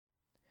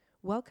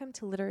Welcome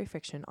to Literary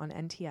Fiction on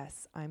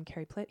NTS. I'm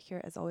Carrie Plitt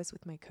here as always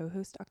with my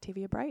co-host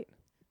Octavia Bright.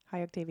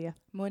 Hi Octavia.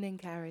 Morning,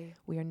 Carrie.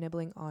 We are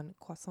nibbling on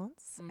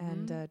croissants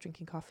and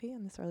drinking coffee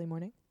on this early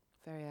morning.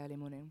 Very early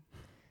morning.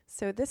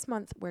 So this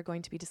month we're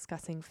going to be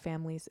discussing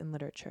families in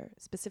literature,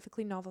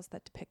 specifically novels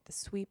that depict the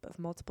sweep of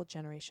multiple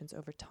generations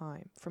over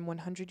time, from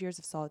 100 Years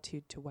of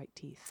Solitude to White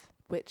Teeth.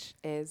 Which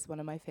is one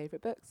of my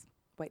favourite books,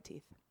 White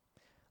Teeth.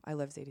 I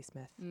love Zadie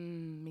Smith.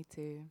 Me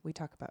too. We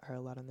talk about her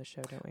a lot on the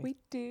show, don't we? We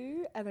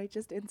do, and I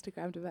just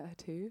Instagrammed about her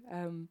too.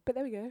 But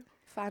there we go.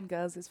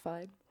 Fangirls is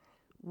fine.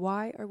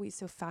 Why are we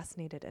so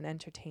fascinated and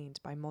entertained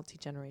by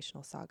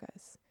multi-generational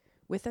sagas?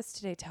 With us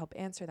today to help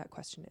answer that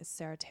question is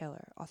Sarah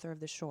Taylor, author of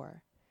The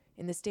Shore.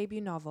 In this debut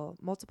novel,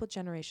 multiple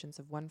generations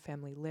of one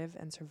family live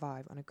and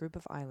survive on a group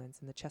of islands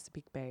in the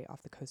Chesapeake Bay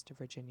off the coast of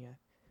Virginia.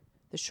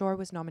 The Shore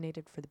was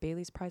nominated for the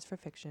Bailey's Prize for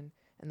Fiction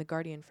and the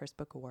Guardian First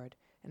Book Award,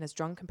 and has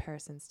drawn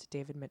comparisons to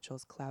David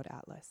Mitchell's Cloud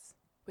Atlas.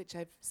 Which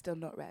I've still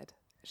not read,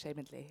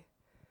 ashamedly.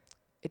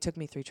 It took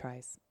me 3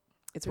 tries.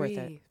 It's worth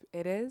it.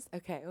 It is?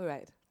 Okay, all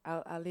right.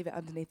 I'll leave it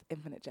underneath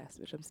Infinite Jest,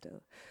 which I'm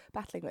still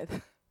battling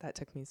with. That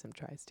took me some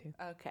tries too.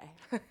 Okay.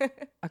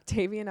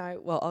 Octavia and I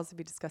will also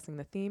be discussing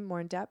the theme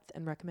more in depth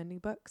and recommending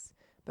books.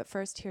 But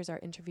first, here's our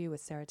interview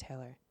with Sarah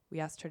Taylor. We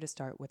asked her to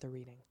start with a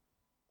reading.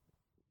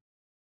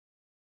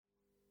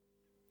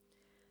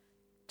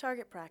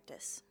 Target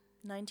Practice,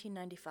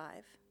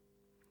 1995.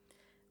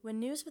 When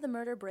news of the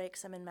murder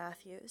breaks, I'm in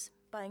Matthews,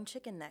 buying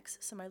chicken necks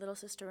so my little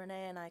sister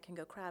Renee and I can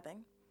go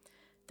crabbing.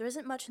 There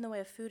isn't much in the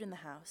way of food in the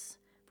house,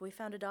 but we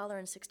found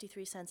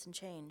 $1.63 in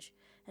change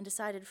and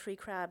decided free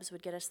crabs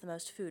would get us the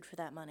most food for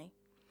that money.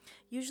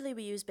 Usually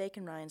we use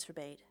bacon rinds for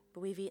bait, but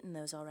we've eaten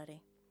those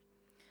already.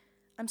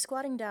 I'm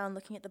squatting down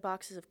looking at the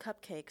boxes of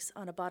cupcakes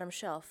on a bottom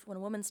shelf when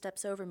a woman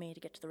steps over me to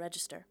get to the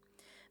register.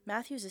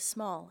 Matthews is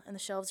small and the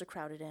shelves are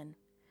crowded in.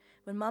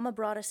 When Mama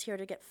brought us here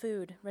to get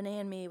food, Renee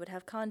and me would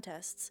have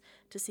contests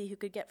to see who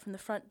could get from the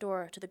front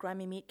door to the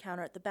grimy meat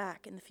counter at the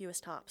back in the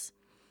fewest hops.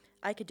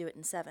 I could do it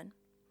in 7.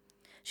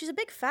 She's a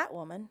big fat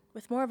woman,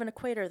 with more of an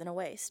equator than a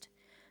waist.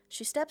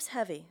 She steps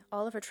heavy,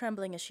 all of her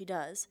trembling as she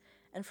does,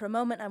 and for a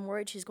moment I'm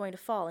worried she's going to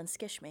fall and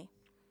skish me.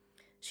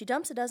 She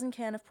dumps a dozen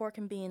cans of pork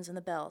and beans in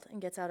the belt and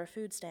gets out her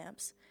food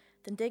stamps,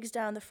 then digs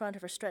down the front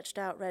of her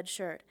stretched-out red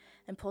shirt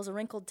and pulls a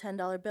wrinkled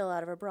 $10 bill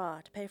out of her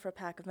bra to pay for a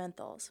pack of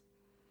menthols.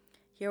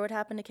 "Hear what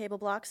happened to Cable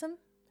Bloxham?"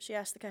 she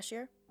asked the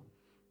cashier.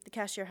 The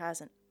cashier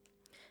hasn't.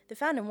 They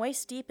found him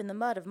waist deep in the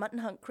mud of Mutton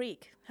Hunk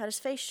Creek, had his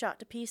face shot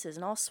to pieces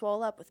and all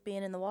swole up with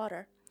being in the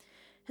water.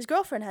 His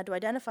girlfriend had to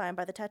identify him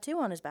by the tattoo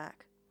on his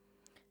back.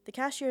 The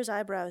cashier's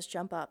eyebrows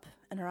jump up,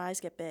 and her eyes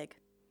get big.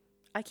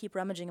 I keep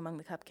rummaging among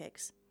the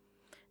cupcakes.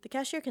 The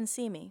cashier can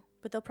see me,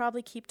 but they'll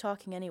probably keep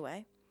talking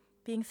anyway.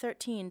 Being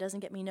 13 doesn't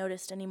get me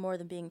noticed any more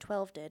than being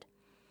 12 did.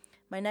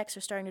 My necks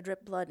are starting to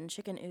drip blood and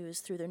chicken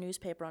ooze through their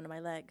newspaper onto my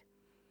leg.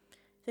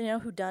 "They know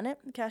who done it?"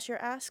 the cashier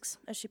asks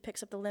as she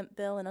picks up the limp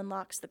bill and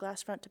unlocks the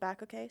glass front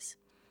tobacco case.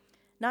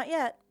 "Not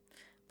yet.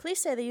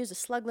 Police say they used a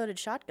slug-loaded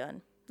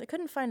shotgun. They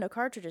couldn't find no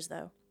cartridges,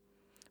 though."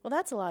 "Well,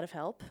 that's a lot of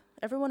help.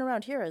 Everyone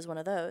around here has one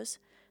of those,"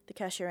 the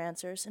cashier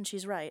answers, and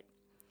she's right.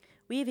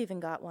 We've even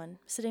got one,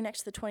 sitting next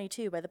to the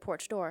 22 by the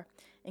porch door,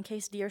 in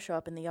case deer show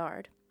up in the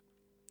yard.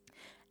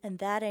 And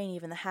that ain't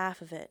even the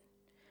half of it.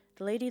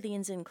 The lady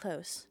leans in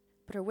close,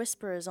 but her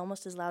whisper is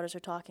almost as loud as her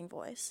talking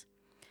voice.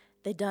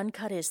 "They done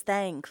cut his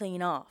thang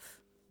clean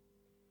off."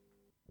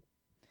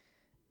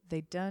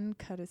 They done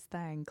cut his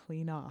thang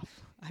clean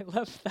off. I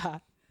love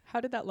that.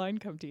 How did that line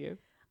come to you?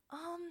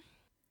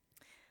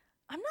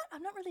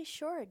 I'm not really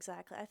sure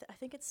exactly. I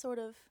think it's sort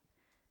of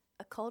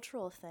a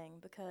cultural thing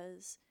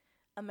because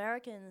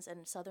Americans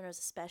and Southerners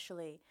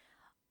especially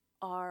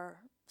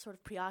are sort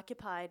of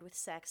preoccupied with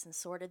sex and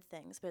sordid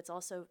things, but it's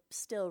also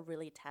still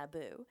really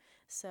taboo.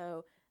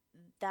 So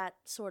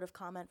that sort of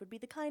comment would be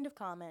the kind of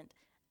comment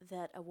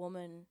that a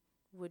woman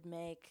would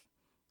make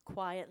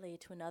quietly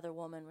to another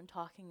woman when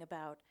talking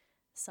about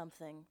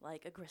something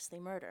like a grisly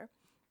murder.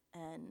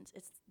 And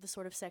it's the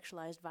sort of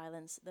sexualized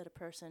violence that a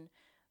person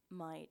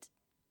might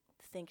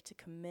think to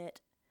commit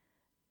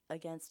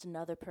against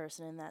another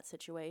person in that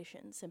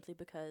situation simply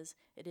because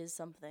it is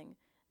something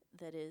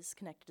that is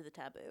connected to the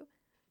taboo.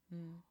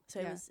 So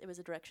Yeah. it was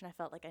a direction I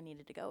felt like I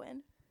needed to go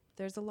in.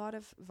 There's a lot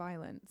of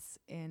violence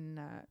in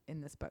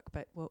this book,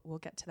 but we'll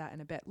get to that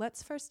in a bit.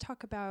 Let's first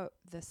talk about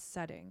the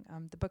setting.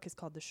 The book is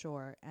called The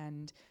Shore,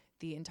 and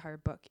the entire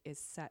book is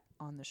set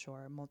on the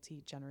shore,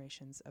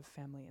 multi-generations of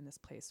family in this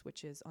place,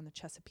 which is on the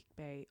Chesapeake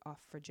Bay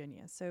off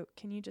Virginia. So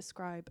can you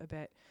describe a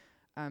bit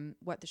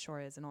what The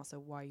Shore is and also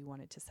why you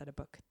wanted to set a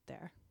book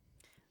there?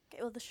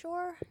 Okay, well, the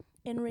shore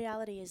in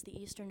reality is the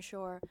eastern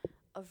shore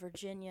of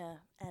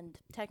Virginia and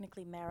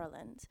technically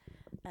Maryland.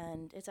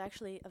 And it's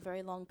actually a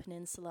very long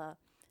peninsula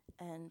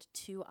and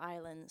 2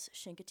 islands,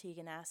 Chincoteague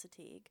and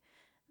Assateague,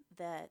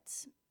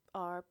 that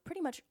are pretty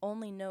much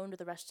only known to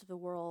the rest of the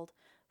world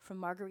from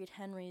Marguerite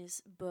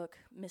Henry's book,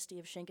 Misty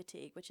of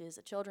Chincoteague, which is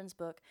a children's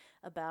book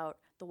about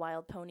the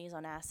wild ponies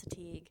on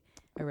Assateague.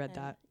 I read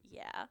that.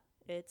 Yeah,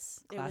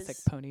 Classic it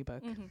was, pony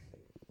book. Mm-hmm.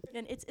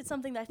 And it's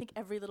something that I think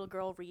every little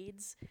girl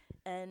reads,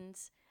 and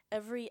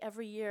every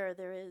year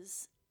there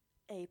is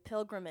a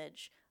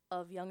pilgrimage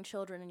of young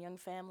children and young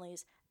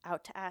families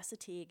out to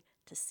Assateague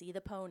to see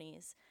the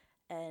ponies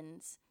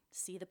and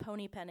see the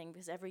pony penning,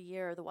 because every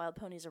year the wild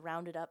ponies are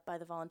rounded up by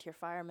the volunteer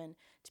firemen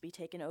to be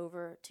taken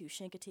over to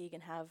Chincoteague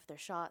and have their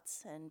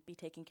shots and be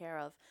taken care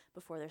of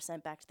before they're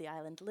sent back to the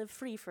island to live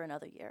free for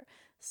another year.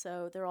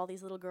 So there are all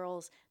these little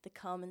girls that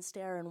come and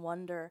stare and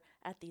wonder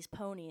at these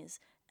ponies,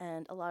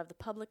 and a lot of the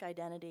public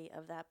identity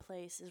of that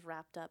place is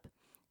wrapped up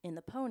in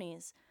the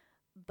ponies.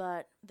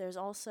 But there's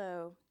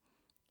also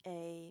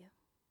a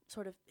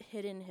sort of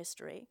hidden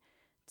history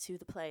to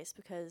the place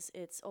because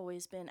it's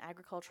always been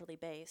agriculturally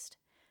based.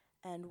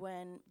 And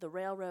when the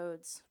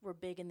railroads were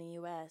big in the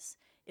US,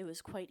 it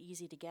was quite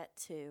easy to get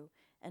to,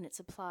 and it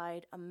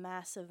supplied a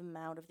massive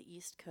amount of the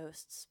East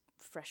Coast's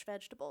fresh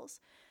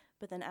vegetables.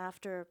 But then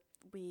after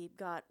we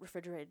got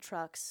refrigerated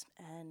trucks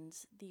and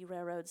the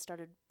railroads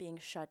started being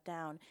shut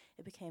down,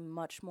 it became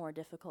much more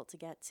difficult to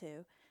get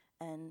to.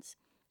 And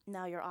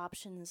now your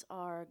options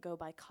are go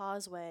by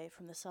causeway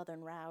from the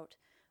southern route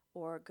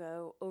or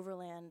go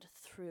overland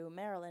through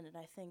Maryland. And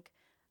I think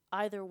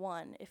either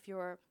one, if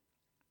you're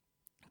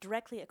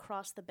directly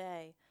across the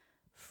bay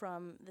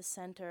from the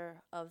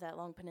center of that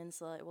long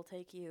peninsula, it will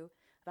take you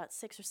about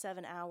 6 or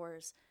 7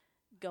 hours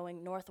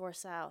going north or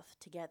south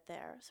to get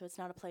there. So it's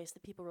not a place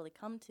that people really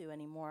come to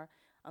anymore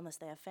unless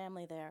they have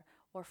family there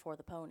or for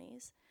the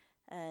ponies.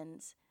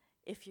 And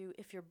if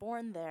you're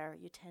born there,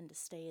 you tend to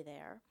stay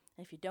there.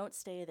 And if you don't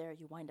stay there,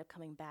 you wind up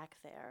coming back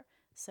there.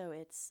 So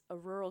it's a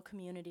rural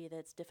community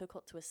that's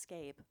difficult to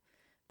escape,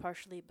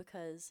 partially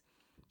because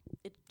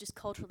it just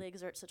culturally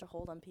exerts such a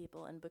hold on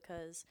people and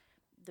because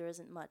there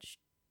isn't much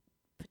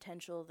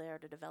potential there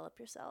to develop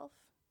yourself.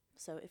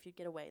 So if you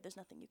get away, there's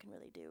nothing you can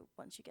really do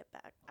once you get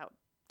back out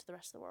to the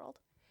rest of the world.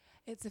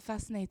 It's a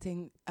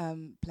fascinating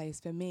place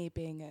for me,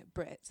 being a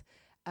Brit.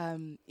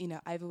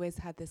 I've always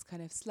had this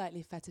kind of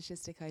slightly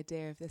fetishistic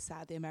idea of the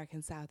South, the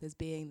American South, as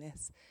being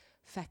this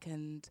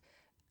fecund,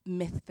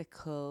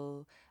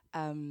 mythical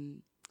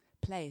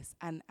place.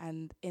 And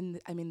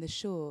the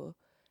shore,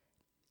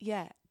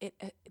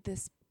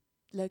 this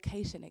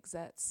location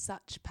exerts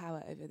such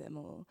power over them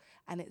all,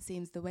 and it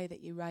seems the way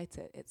that you write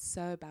it, it's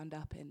so bound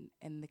up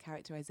in the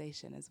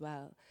characterization as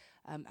well.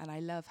 And I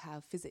love how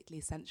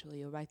physically sensual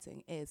your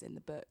writing is in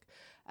the book.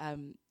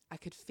 I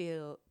could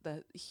feel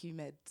the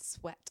humid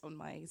sweat on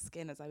my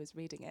skin as I was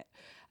reading it.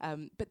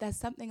 But there's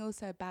something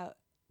also about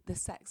the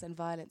sex and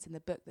violence in the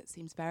book that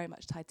seems very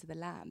much tied to the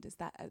land.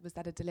 Was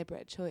that a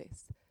deliberate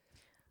choice?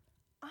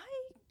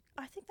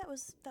 I think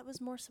that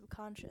was more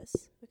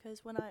subconscious,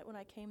 because when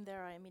I came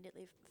there, I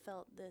immediately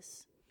felt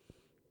this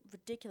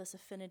ridiculous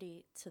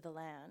affinity to the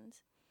land,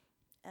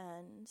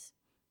 and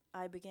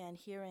I began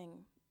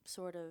hearing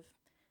sort of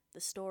the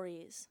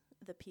stories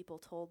that people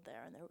told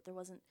there, and there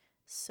wasn't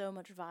so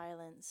much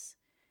violence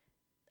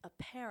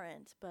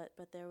apparent, but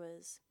there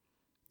was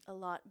a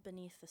lot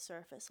beneath the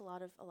surface. A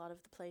lot of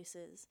the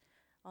places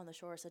on the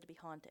shore are said to be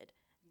haunted,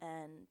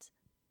 and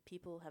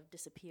people have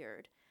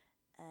disappeared,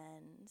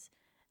 and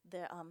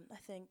there, I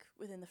think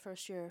within the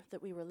first year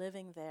that we were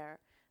living there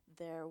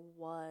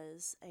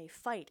was a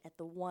fight at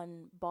the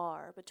one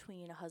bar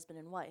between a husband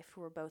and wife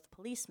who were both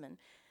policemen,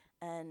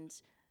 and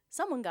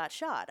someone got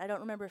shot. I don't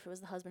remember if it was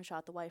the husband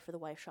shot the wife or the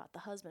wife shot the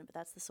husband, but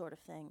that's the sort of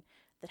thing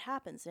that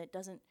happens, and it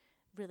doesn't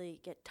really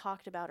get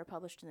talked about or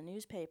published in the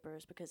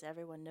newspapers because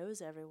everyone knows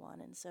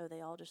everyone, and so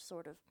they all just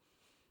sort of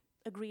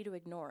agree to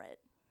ignore it.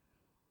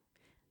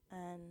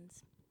 And,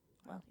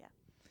 well, yeah.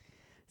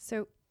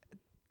 So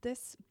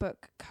this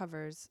book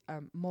covers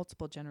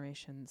multiple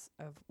generations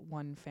of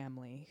one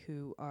family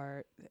who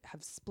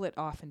have split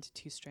off into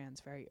two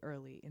strands very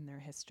early in their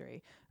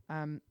history.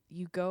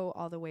 You go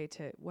all the way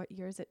to, what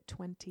year is it?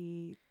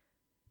 21.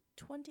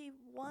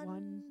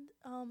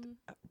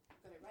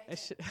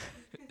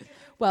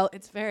 Well,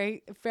 it's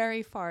very,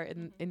 very far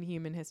in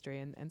human history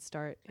and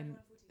start in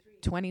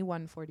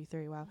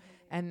 2143. Wow.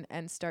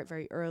 And start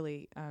very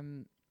early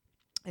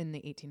in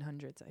the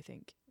 1800s, I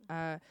think.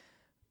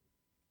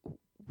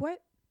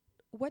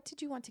 What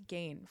did you want to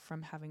gain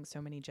from having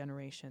so many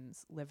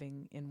generations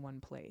living in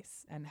one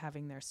place and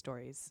having their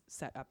stories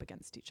set up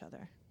against each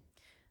other?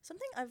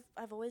 Something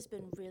I've always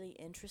been really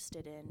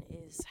interested in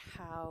is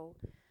how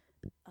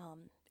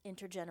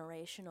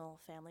intergenerational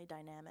family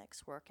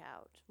dynamics work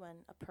out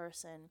when a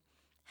person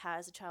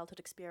has a childhood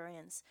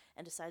experience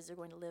and decides they're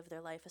going to live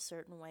their life a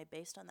certain way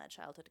based on that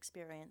childhood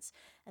experience,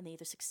 and they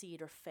either succeed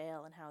or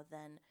fail, and how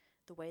then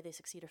the way they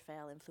succeed or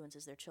fail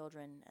influences their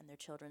children and their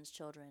children's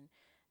children,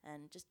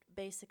 and just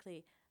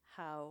basically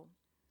how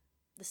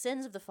the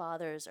sins of the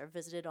fathers are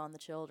visited on the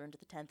children to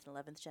the 10th and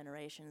 11th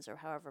generations, or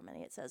however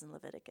many it says in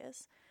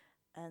Leviticus.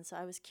 And so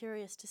I was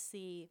curious to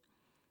see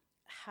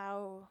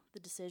how the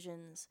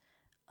decisions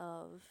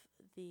of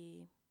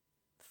the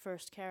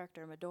first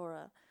character,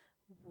 Medora,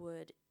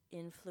 would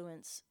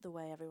influence the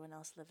way everyone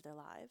else lived their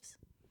lives.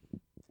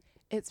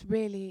 It's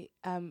really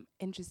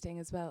interesting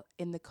as well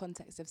in the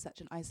context of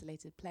such an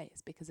isolated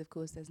place, because of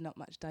course there's not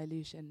much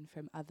dilution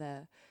from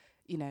other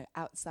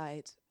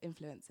outside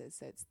influences.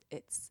 So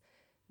it's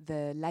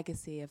the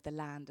legacy of the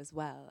land as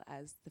well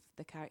as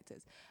the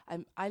characters.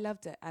 I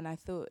loved it, and I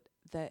thought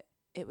that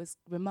it was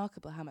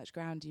remarkable how much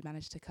ground you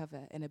managed to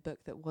cover in a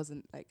book that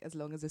wasn't like as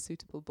long as A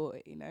Suitable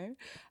Boy,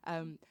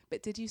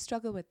 But did you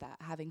struggle with that,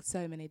 having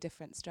so many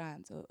different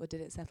strands, or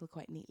did it settle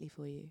quite neatly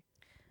for you?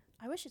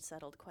 I wish it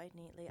settled quite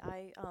neatly.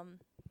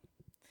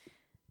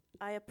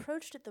 I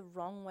approached it the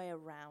wrong way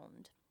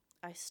around.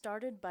 I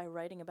started by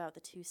writing about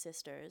the two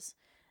sisters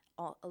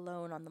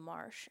alone on the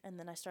marsh, and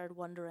then I started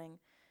wondering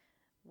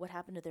what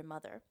happened to their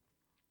mother.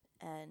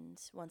 And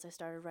once I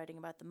started writing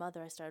about the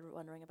mother, I started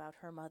wondering about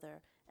her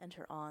mother and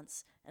her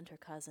aunts and her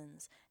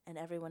cousins and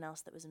everyone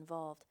else that was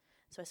involved.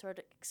 So I sort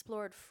of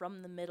explored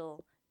from the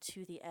middle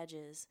to the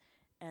edges,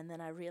 and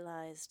then I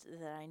realized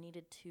that I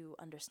needed to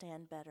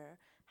understand better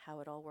how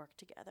it all worked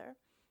together.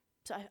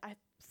 So I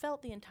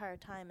felt the entire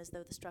time as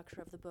though the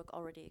structure of the book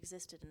already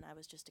existed, and I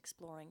was just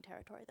exploring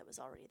territory that was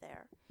already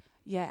there.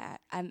 Yeah,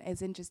 and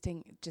it's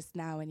interesting just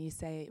now when you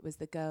say it was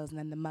the girls and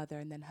then the mother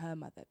and then her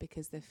mother,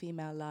 because the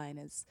female line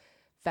is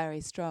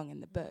very strong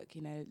in the book,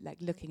 like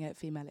looking at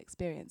female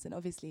experience. And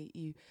obviously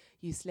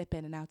you slip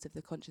in and out of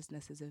the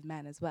consciousnesses of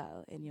men as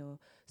well in your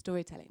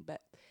storytelling,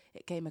 but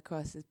it came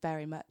across as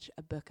very much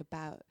a book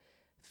about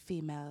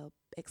female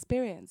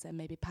experience and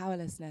maybe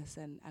powerlessness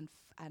and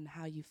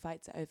how you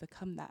fight to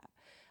overcome that.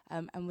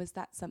 And was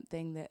that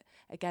something that,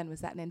 again, was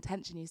that an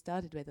intention you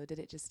started with, or did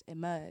it just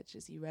emerge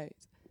as you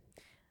wrote?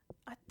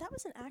 That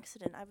was an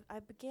accident. I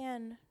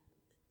began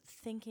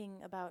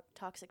thinking about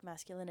toxic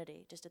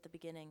masculinity just at the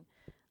beginning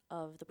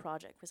of the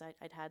project, because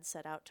I'd had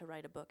set out to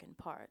write a book in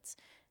parts.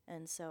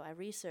 And so I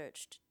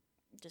researched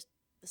just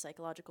the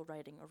psychological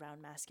writing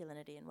around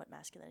masculinity and what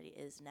masculinity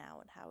is now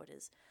and how it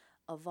has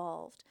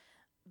evolved.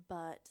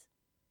 But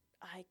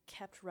I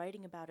kept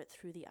writing about it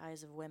through the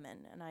eyes of women,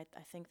 and I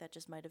think that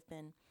just might have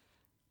been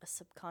a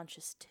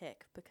subconscious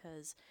tick,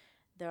 because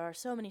there are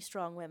so many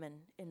strong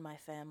women in my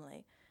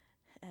family,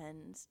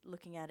 and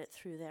looking at it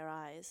through their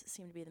eyes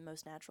seemed to be the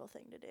most natural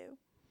thing to do.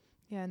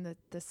 Yeah, and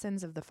the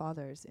sins of the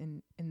fathers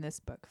in this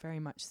book very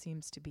much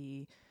seems to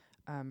be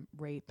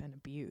rape and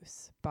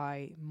abuse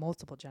by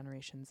multiple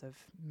generations of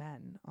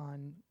men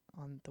on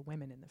the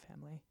women in the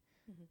family.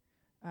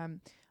 Mm-hmm.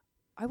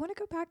 I want to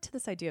go back to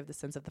this idea of the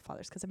sins of the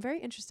fathers, because I'm very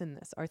interested in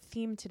this. Our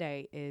theme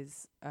today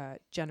is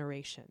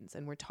generations,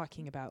 and we're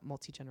talking about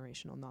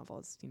multi-generational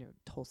novels,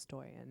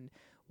 Tolstoy and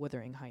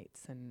Wuthering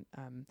Heights, and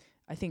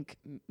I think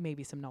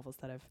maybe some novels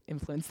that have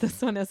influenced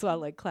this one as well,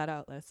 like Cloud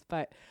Atlas.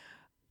 But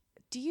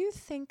do you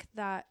think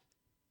that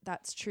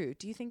that's true?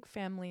 Do you think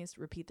families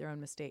repeat their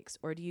own mistakes,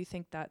 or do you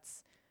think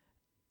that's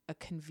a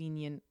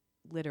convenient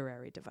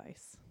literary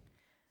device?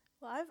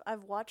 Well,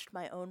 I've watched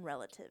my own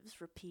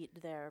relatives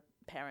repeat their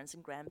parents'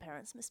 and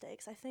grandparents'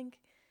 mistakes. I think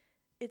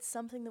it's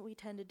something that we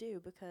tend to do,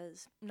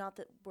 because not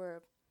that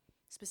we're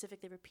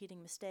specifically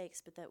repeating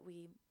mistakes, but that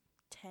we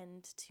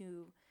tend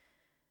to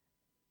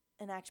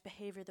enact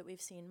behavior that we've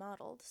seen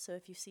modeled. So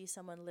if you see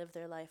someone live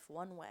their life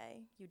one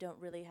way, you don't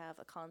really have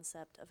a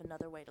concept of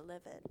another way to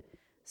live it.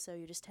 So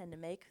you just tend to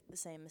make the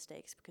same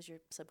mistakes because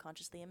you're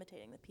subconsciously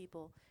imitating the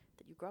people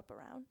that you grew up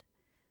around.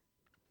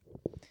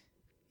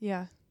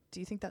 Yeah. Do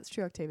you think that's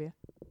true, Octavia?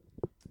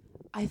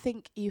 I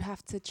think you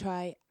have to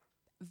try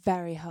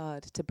very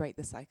hard to break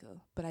the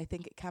cycle, but I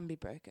think it can be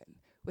broken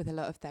with a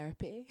lot of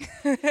therapy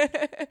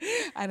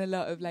and a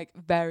lot of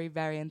very,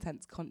 very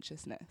intense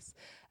consciousness.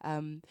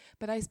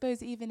 But I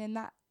suppose even in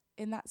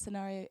that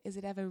scenario, is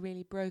it ever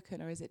really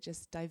broken, or is it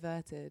just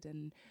diverted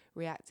and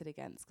reacted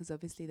against? Because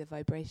obviously the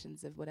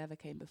vibrations of whatever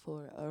came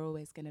before are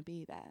always going to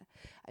be there.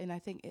 And I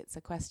think it's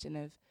a question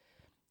of,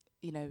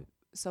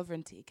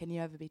 sovereignty. Can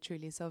you ever be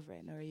truly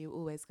sovereign, or are you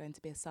always going to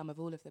be a sum of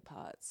all of the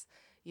parts,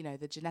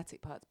 the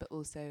genetic parts, but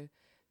also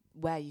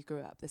where you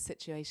grew up, the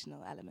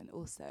situational element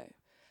also.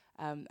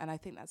 And I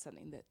think that's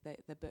something that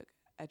the book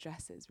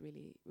addresses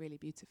really, really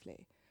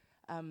beautifully.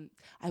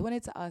 I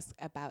wanted to ask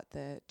about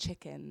the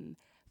chicken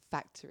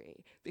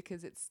factory,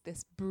 because it's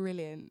this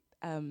brilliant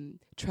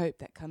trope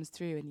that comes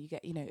through, and you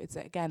get, it's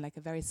again like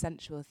a very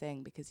sensual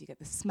thing, because you get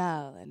the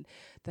smell, and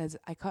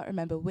I can't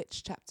remember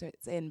which chapter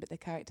it's in, but the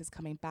characters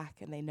coming back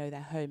and they know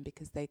they're home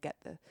because they get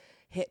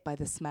hit by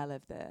the smell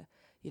of the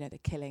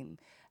killing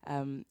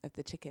of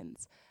the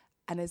chickens.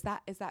 And is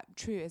that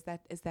true?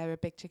 Is there a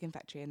big chicken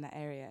factory in that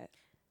area?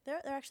 There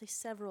are actually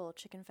several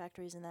chicken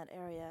factories in that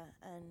area,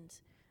 and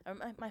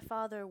my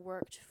father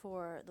worked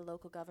for the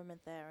local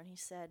government there, and he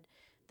said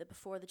that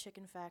before the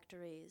chicken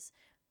factories,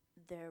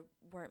 there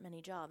weren't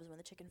many jobs. When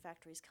the chicken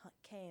factories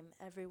came,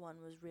 everyone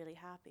was really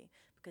happy,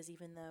 because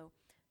even though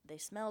they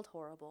smelled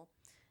horrible,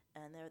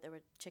 and there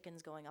were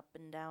chickens going up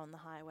and down the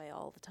highway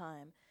all the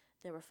time,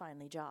 there were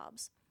finally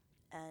jobs.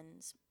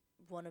 And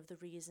one of the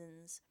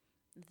reasons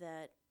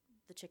that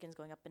the chickens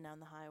going up and down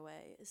the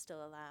highway is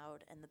still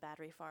allowed, and the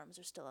battery farms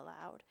are still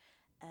allowed,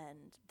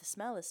 and the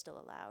smell is still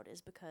allowed,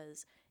 is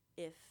because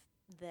if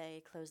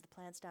they close the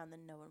plants down,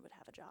 then no one would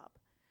have a job.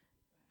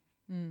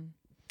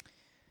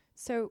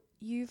 So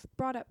you've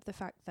brought up the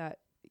fact that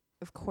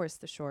of course,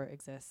 the shore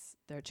exists.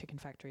 There are chicken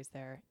factories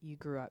there. You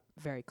grew up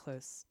very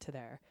close to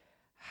there.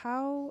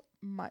 How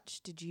much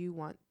did you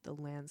want the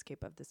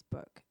landscape of this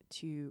book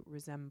to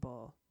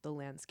resemble the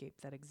landscape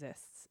that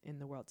exists in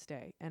the world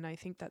today? And I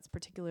think that's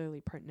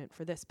particularly pertinent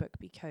for this book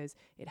because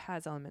it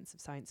has elements of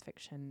science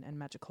fiction and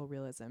magical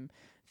realism,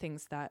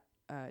 things that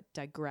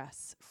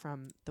digress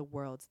from the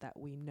worlds that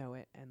we know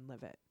it and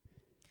live it.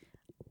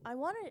 I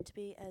wanted it to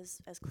be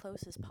as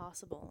close as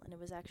possible, and it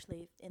was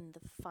actually in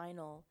the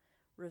final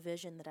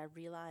revision that I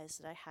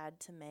realized that I had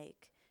to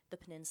make the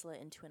peninsula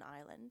into an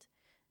island,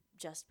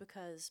 just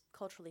because,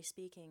 culturally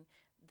speaking,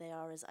 they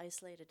are as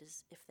isolated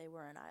as if they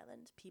were an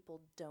island.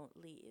 People don't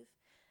leave,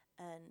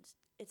 and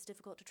it's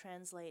difficult to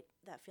translate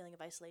that feeling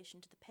of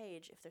isolation to the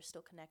page if they're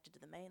still connected to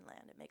the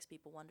mainland. It makes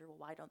people wonder, well,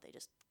 why don't they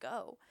just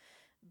go?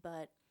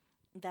 But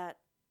that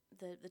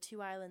the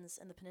two islands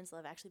and the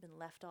peninsula have actually been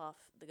left off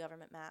the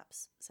government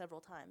maps several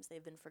times.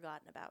 They've been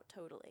forgotten about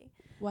totally.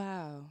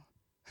 Wow.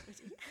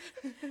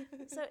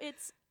 So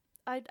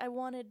I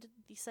wanted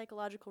the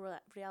psychological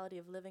reality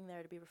of living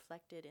there to be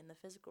reflected in the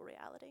physical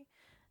reality.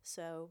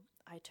 So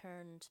I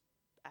turned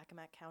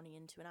Accomack County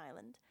into an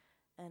island,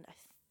 and I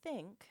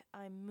think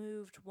I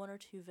moved one or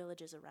two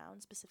villages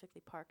around,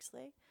 specifically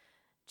Parksley,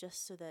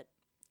 just so that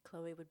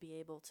Chloe would be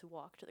able to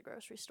walk to the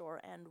grocery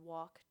store and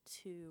walk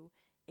to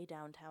a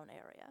downtown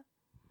area.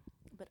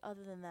 But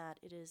other than that,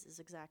 it is as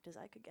exact as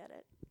I could get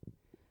it.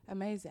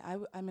 Amazing.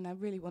 I mean, I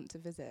really want to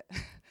visit.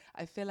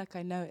 I feel like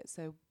I know it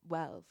so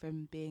well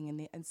from being in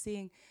the and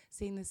seeing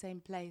the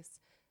same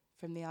place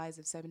from the eyes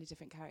of so many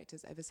different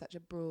characters over such a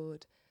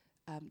broad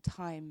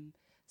time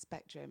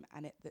spectrum,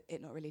 and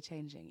it not really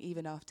changing.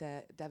 Even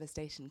after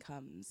devastation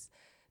comes,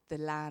 the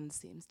land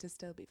seems to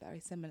still be very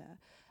similar.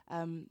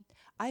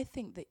 I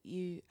think that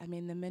the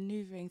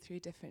manoeuvring through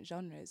different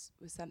genres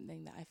was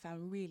something that I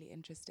found really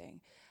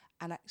interesting,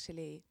 and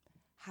actually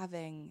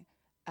having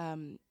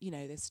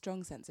this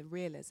strong sense of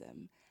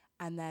realism,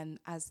 and then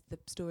as the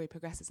story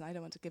progresses, and I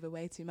don't want to give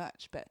away too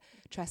much, but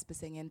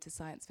trespassing into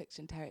science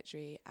fiction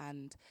territory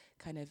and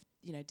kind of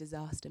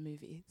disaster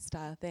movie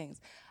style things,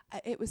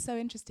 it was so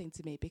interesting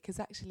to me because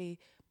actually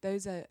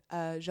those are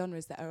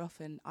genres that are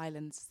often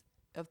islands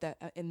of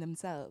in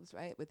themselves,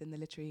 right, within the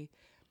literary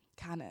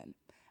canon,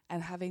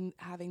 and having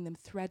them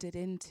threaded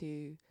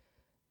into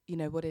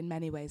what in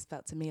many ways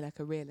felt to me like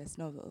a realist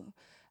novel,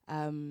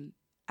 and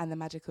the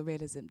magical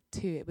realism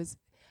too. It was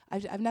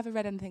I've never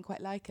read anything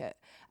quite like it,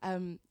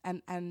 and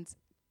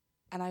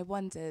I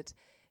wondered,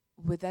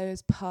 were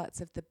those parts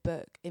of the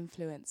book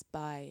influenced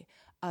by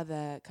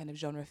other kind of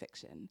genre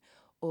fiction,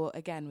 or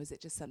again was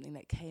it just something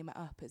that came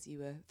up as you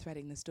were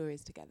threading the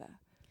stories together?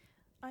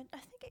 I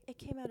think it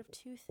came out of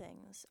two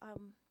things.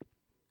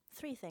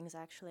 Three things,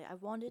 actually. I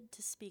wanted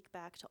to speak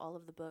back to all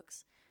of the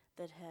books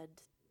that had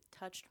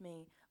touched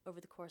me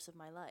over the course of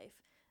my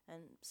life.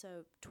 And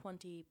so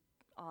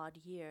 20-odd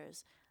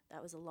years,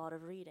 that was a lot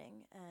of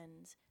reading,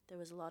 and there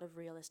was a lot of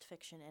realist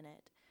fiction in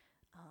it.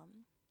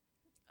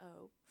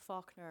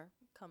 Faulkner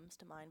comes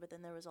to mind, but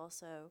then there was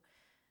also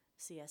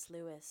C.S.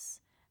 Lewis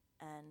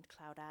and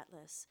Cloud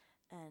Atlas,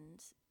 and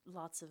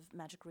lots of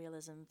magic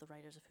realism, the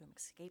writers of whom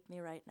escape me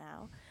right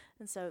now.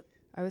 And so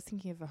I was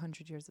thinking of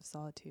 100 Years of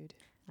Solitude.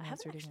 I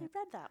haven't actually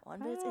read that one,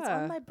 but it's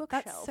on my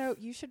bookshelf. So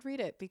you should read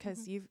it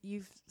because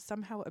you've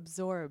somehow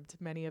absorbed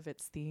many of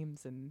its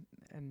themes and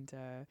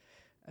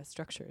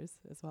structures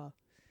as well.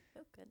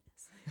 Oh,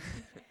 goodness.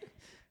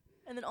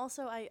 And then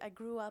also I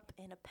grew up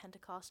in a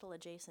Pentecostal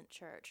adjacent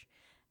church,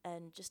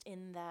 and just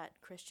in that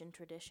Christian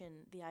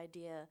tradition, the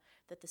idea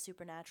that the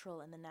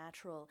supernatural and the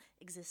natural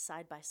exist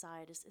side by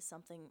side is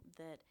something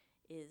that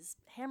is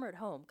hammered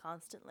home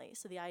constantly.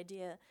 So the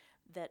idea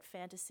that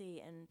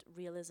fantasy and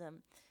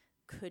realism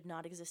could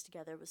not exist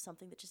together was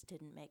something that just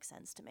didn't make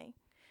sense to me.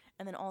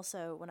 And then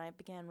also, when I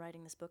began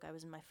writing this book, I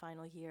was in my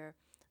final year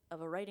of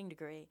a writing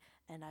degree,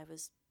 and I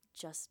was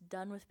just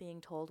done with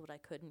being told what I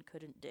could and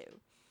couldn't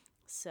do.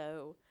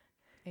 So...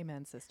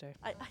 Amen, sister.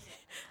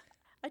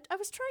 I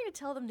was trying to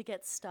tell them to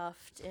get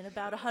stuffed in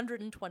about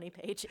 120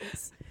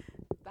 pages.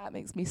 That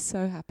makes me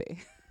so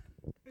happy.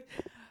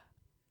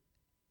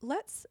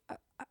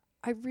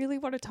 I really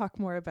want to talk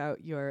more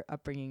about your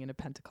upbringing in a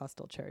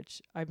Pentecostal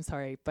church. I'm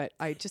sorry, but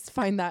I just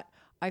find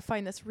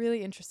this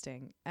really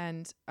interesting.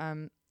 And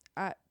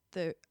I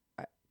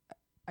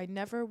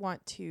never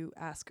want to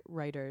ask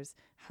writers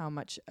how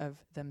much of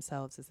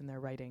themselves is in their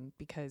writing,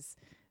 because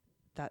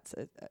that's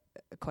a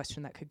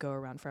question that could go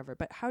around forever.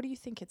 But how do you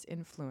think it's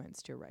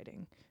influenced your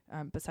writing,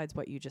 besides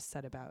what you just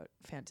said about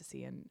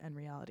fantasy and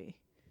reality?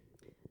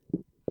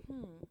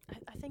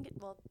 I think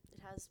it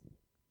has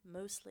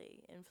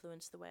mostly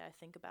influenced the way I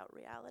think about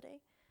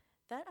reality.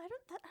 I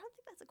don't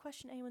think that's a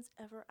question anyone's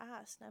ever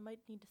asked, and I might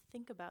need to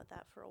think about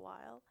that for a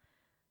while.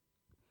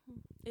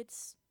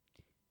 It's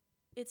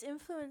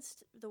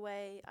influenced the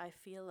way I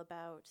feel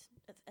about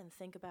and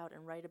think about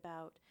and write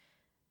about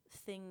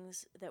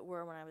things that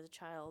were, when I was a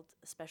child,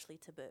 especially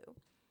taboo.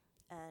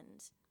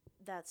 And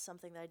that's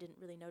something that I didn't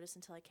really notice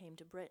until I came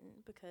to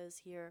Britain, because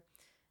here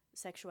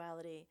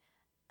sexuality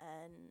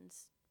and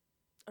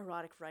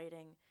erotic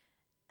writing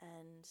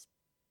and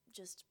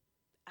just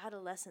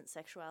adolescent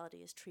sexuality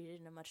is treated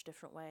in a much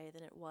different way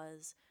than it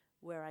was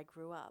where I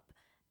grew up.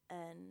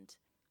 And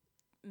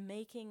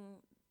making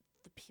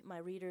my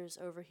readers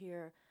over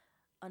here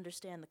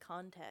understand the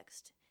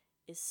context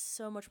is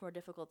so much more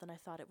difficult than I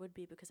thought it would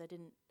be, because I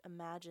didn't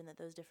imagine that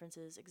those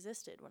differences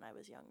existed when I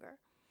was younger.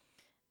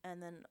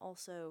 And then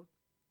also,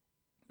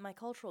 my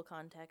cultural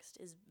context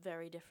is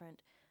very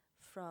different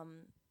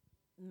from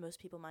most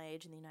people my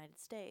age in the United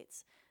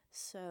States.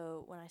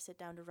 So when I sit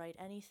down to write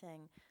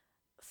anything,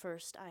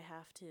 first I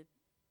have to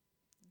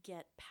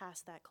get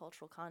past that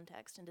cultural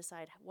context and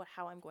decide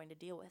how I'm going to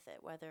deal with it,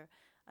 whether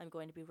I'm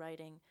going to be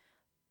writing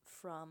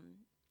from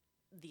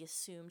the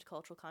assumed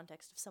cultural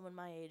context of someone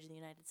my age in the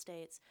United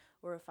States,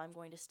 or if I'm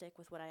going to stick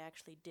with what I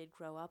actually did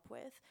grow up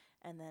with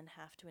and then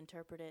have to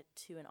interpret it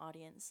to an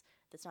audience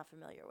that's not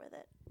familiar with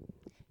it.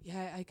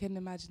 Yeah, I can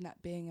imagine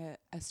that being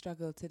a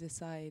struggle to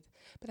decide.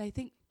 But I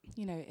think,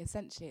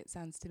 essentially it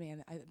sounds to me,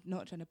 and I'm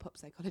not trying to pop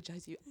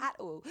psychologize you at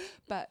all,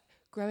 but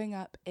growing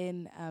up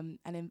in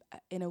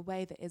a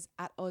way that is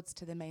at odds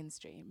to the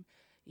mainstream,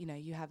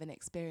 you have an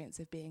experience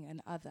of being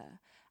an other,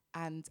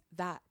 and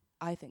that,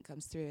 I think,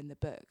 comes through in the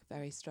book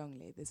very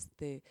strongly.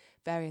 The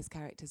various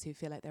characters who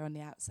feel like they're on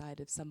the outside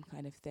of some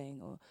kind of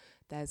thing, or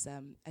there's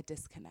a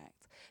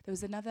disconnect. There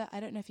was another, I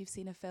don't know if you've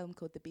seen a film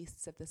called The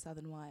Beasts of the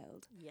Southern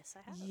Wild. Yes,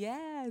 I have.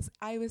 Yes,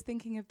 I was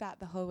thinking of that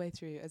the whole way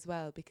through as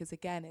well, because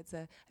again,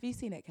 have you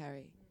seen it,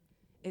 Carrie?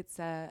 It's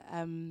another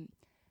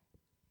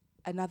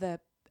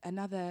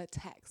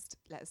text,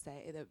 let's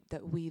say,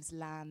 that weaves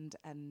land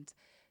and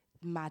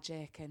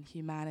magic and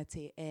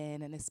humanity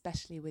in, and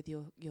especially with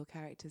your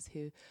characters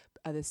who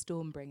are the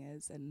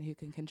Stormbringers and who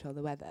can control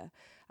the weather.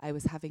 I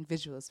was having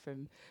visuals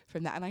from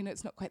that, and I know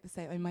it's not quite the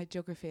same. I mean, my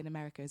geography in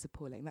America is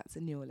appalling. That's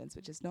in New Orleans,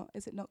 which is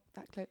it not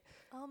that close?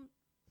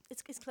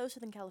 It's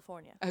closer than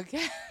California.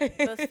 Okay.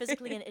 Both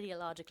physically and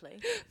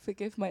ideologically.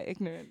 Forgive my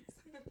ignorance.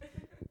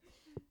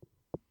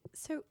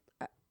 So,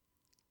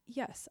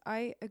 yes,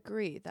 I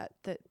agree that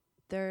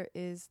there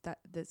is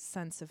this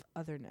sense of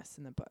otherness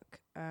in the book.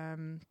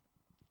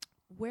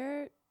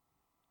 Where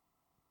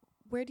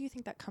do you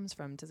think that comes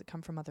from? Does it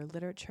come from other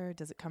literature?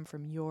 Does it come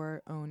from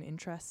your own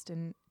interest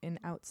in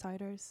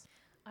outsiders?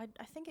 I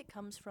think it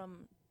comes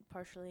from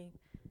partially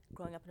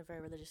growing up in a very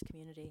religious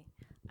community.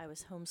 I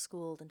was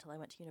homeschooled until I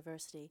went to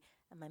university,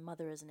 and my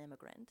mother is an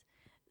immigrant.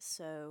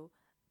 So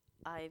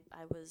I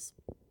was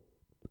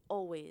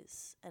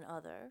always an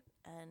other,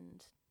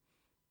 and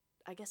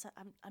I guess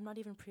I'm not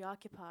even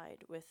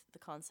preoccupied with the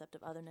concept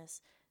of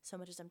otherness so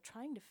much as I'm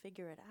trying to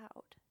figure it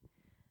out.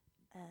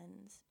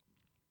 And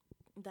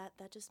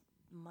that just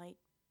might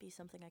be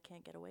something I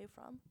can't get away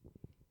from.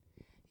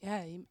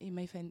 Yeah, you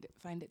may find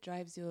it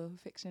drives your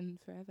fiction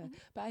forever. Mm-hmm.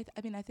 But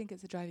I think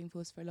it's a driving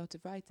force for a lot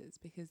of writers,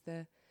 because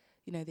the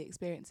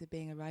experience of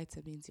being a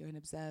writer means you're an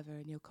observer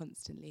and you're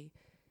constantly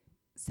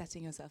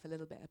setting yourself a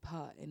little bit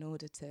apart in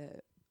order to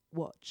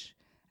watch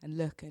and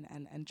look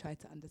and try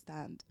to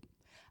understand.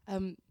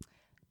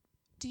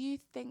 Do you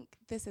think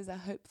this is a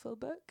hopeful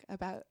book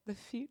about the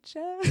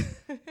future?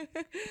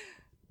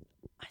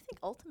 I think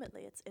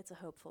ultimately it's a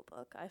hopeful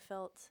book. I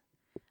felt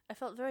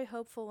very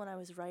hopeful when I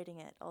was writing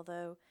it,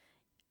 although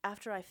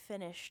after I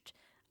finished,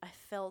 I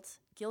felt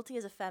guilty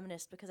as a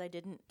feminist because I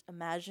didn't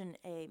imagine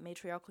a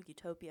matriarchal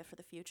utopia for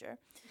the future.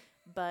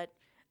 But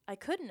I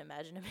couldn't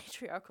imagine a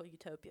matriarchal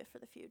utopia for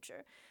the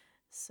future.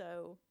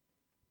 So,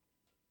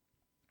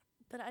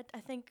 but I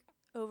think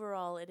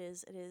overall it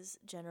is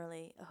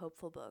generally a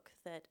hopeful book,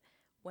 that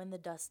when the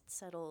dust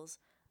settles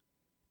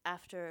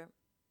after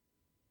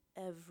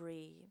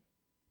every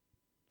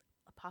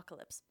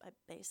apocalypse,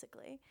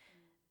 basically,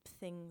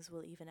 things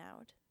will even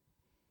out.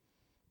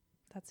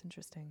 That's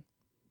interesting.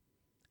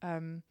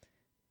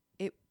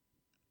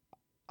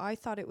 I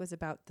thought it was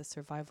about the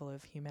survival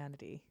of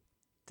humanity,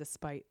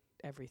 despite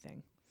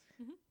everything.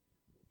 Mm-hmm.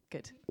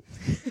 Good.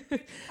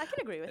 I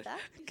can agree with that.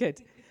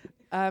 Good.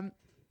 I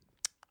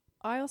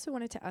also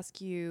wanted to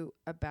ask you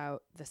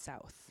about the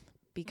South,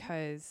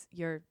 because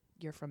you're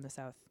from the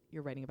South.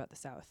 You're writing about the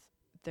South.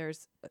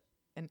 There's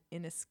an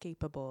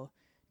inescapable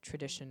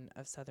tradition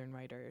of Southern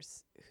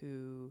writers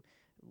who,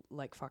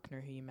 like Faulkner,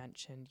 who you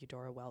mentioned,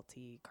 Eudora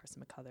Welty,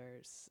 Carson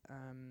McCullers,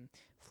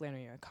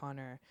 Flannery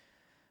O'Connor.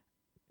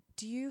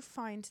 Do you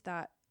find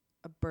that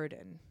a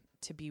burden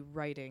to be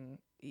writing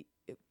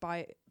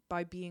by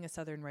being a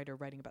Southern writer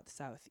writing about the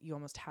South? You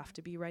almost have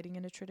to be writing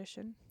in a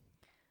tradition?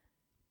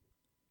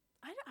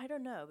 I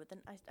don't know, but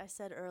then I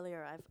said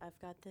earlier I've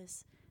got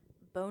this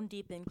bone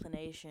deep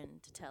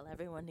inclination to tell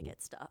everyone to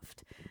get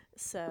stuffed.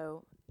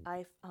 So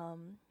I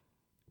found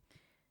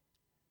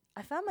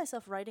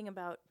myself writing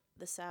about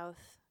the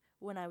South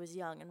when I was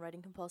young, and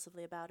writing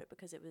compulsively about it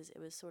because it was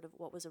sort of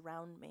what was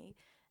around me,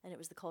 and it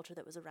was the culture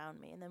that was around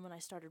me. And then when I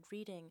started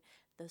reading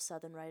those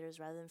Southern writers,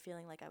 rather than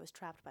feeling like I was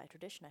trapped by a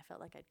tradition, I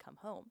felt like I'd come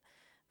home,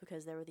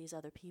 because there were these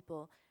other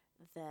people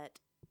that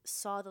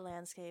saw the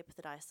landscape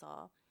that I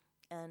saw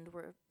and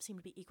seemed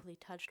to be equally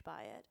touched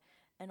by it,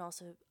 and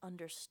also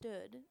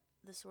understood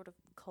the sort of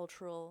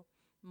cultural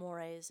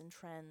mores and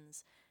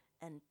trends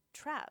and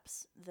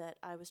traps that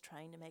I was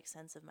trying to make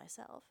sense of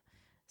myself.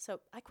 So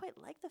I quite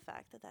like the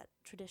fact that that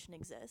tradition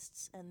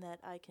exists and that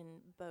I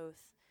can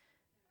both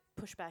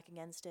push back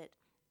against it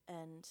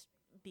and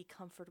be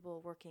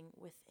comfortable working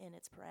within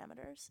its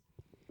parameters.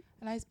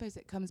 And I suppose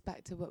it comes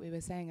back to what we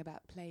were saying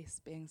about place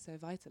being so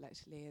vital,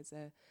 actually, as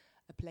a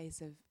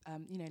place of,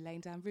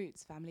 laying down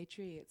roots, family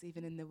tree. It's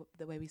even in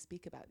the way we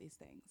speak about these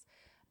things.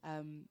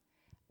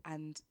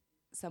 And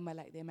somewhere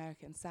like the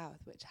American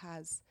South, which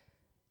has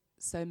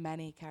so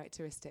many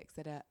characteristics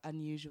that are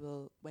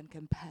unusual when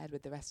compared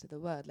with the rest of the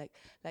world.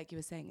 Like you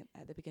were saying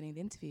at the beginning of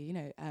the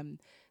interview,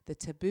 the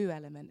taboo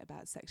element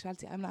about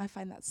sexuality. I mean, I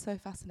find that so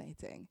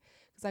fascinating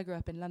because I grew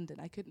up in London.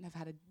 I couldn't have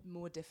had a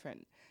more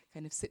different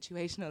kind of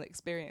situational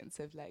experience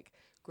of like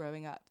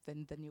growing up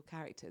than your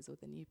characters or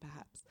than you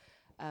perhaps.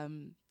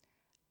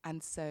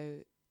 And so,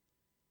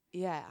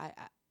 yeah,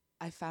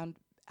 I found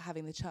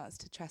having the chance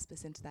to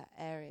trespass into that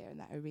area and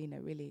that arena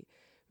really,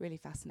 really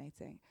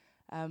fascinating.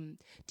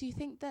 Do you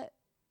think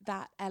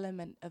that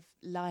element of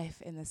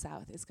life in the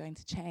South is going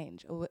to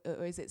change, or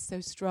is it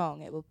so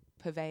strong it will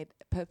pervade?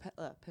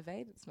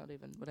 Pervade? It's not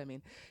even what I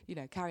mean.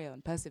 Carry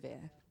on,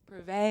 persevere,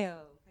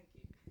 prevail. Thank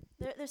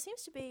you. There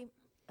seems to be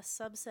a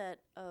subset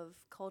of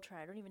culture,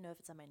 I don't even know if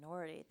it's a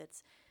minority,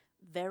 that's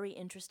very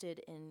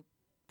interested in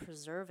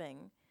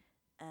preserving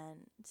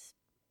and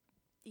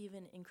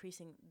even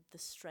increasing the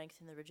strength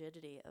and the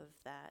rigidity of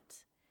that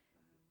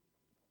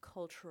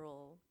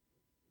cultural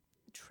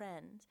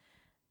trend.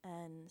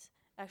 And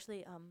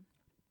actually,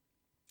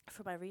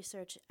 for my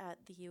research at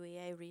the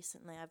UEA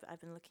recently,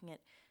 I've been looking at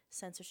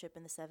censorship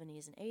in the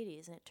 70s and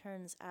 80s, and it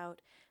turns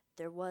out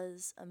there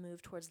was a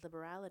move towards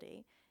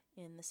liberality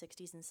in the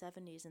 60s and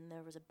 70s, and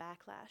there was a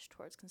backlash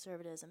towards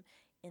conservatism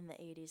in the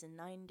 80s and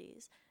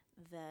 90s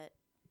that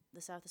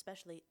the South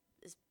especially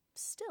is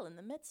still in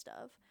the midst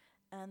of.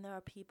 And there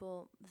are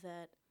people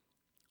that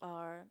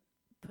are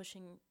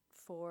pushing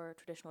for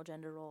traditional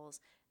gender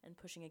roles and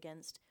pushing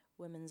against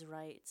women's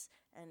rights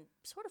and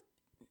sort of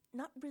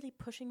not really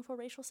pushing for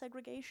racial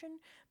segregation,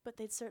 but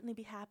they'd certainly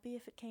be happy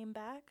if it came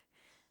back.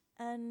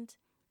 And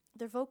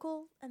they're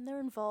vocal and they're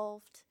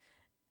involved,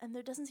 and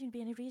there doesn't seem to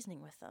be any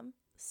reasoning with them.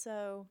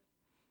 So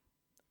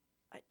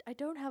I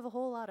don't have a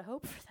whole lot of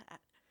hope for that.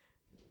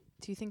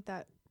 Do you think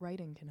that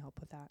writing can help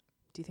with that?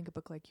 Do you think a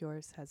book like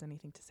yours has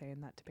anything to say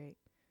in that debate?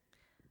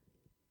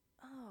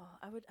 Oh,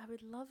 I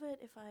would love it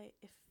if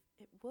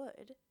it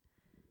would.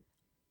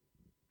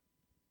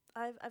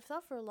 I've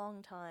thought for a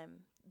long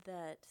time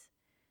that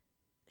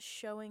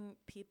showing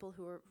people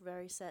who are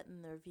very set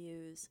in their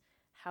views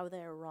how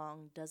they're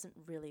wrong doesn't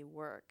really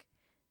work.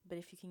 But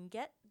if you can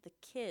get the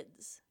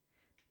kids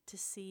to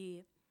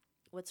see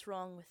what's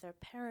wrong with their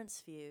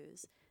parents'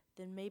 views,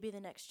 then maybe the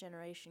next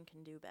generation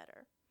can do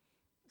better.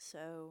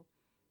 So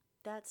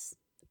that's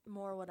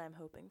more what I'm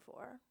hoping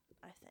for,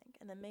 I think.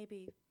 And then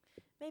maybe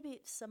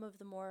some of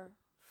the more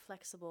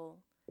flexible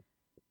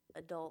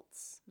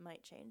adults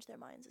might change their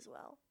minds as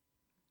well.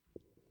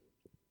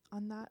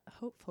 On that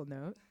hopeful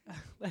note,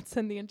 let's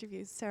end the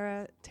interview.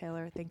 Sarah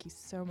Taylor, thank you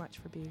so much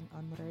for being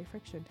on Literary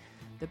Friction.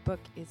 The book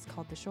is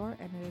called The Shore,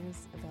 and it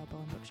is available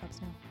in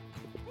bookshops now.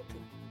 Thank you.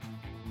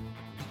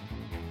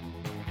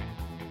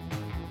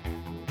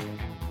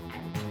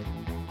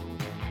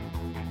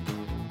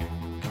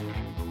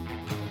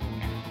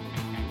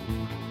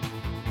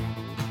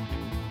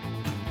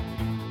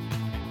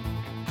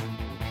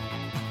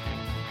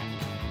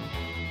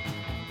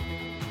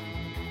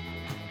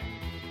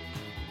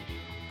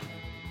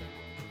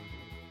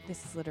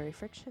 This is Literary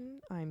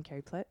Friction. I'm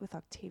Carrie Plitt with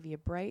Octavia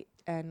Bright,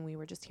 and we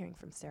were just hearing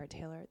from Sarah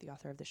Taylor, the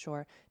author of The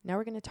Shore. Now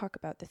we're going to talk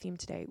about the theme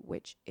today,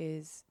 which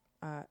is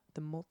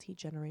the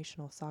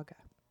multi-generational saga,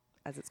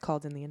 as it's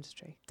called in the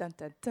industry. Dun,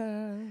 dun,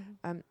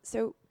 dun.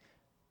 So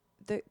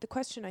the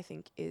question, I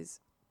think,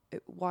 is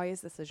why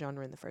is this a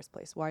genre in the first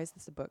place? Why is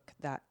this a book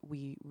that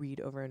we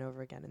read over and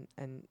over again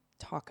and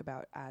talk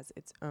about as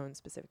its own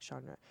specific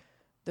genre?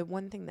 The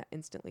one thing that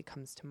instantly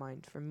comes to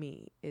mind for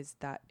me is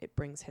that it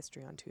brings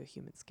history onto a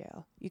human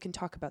scale. You can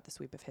talk about the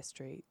sweep of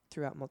history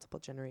throughout multiple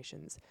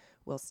generations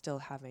while still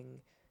having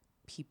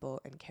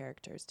people and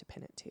characters to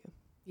pin it to.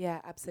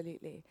 Yeah,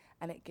 absolutely.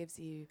 And it gives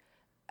you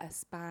a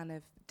span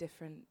of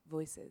different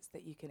voices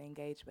that you can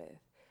engage with.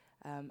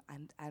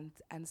 And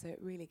so it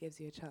really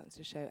gives you a chance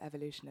to show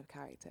evolution of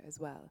character as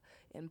well,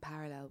 in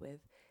parallel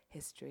with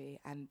history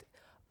and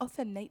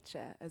often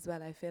nature as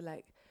well. I feel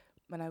like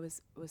when I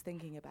was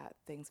thinking about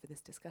things for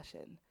this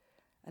discussion,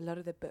 a lot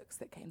of the books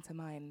that came to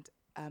mind,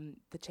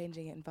 the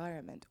changing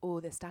environment or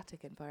the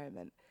static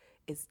environment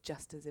is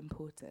just as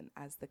important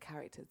as the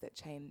characters that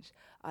change,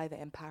 either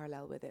in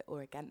parallel with it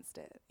or against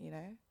it, you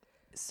know?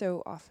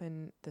 So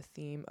often the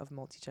theme of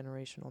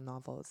multi-generational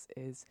novels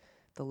is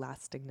the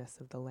lastingness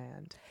of the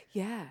land.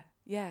 Yeah.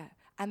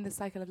 And the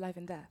cycle of life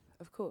and death,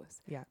 of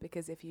course. Yeah.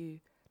 Because if you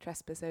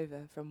trespass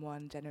over from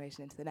one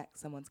generation into the next,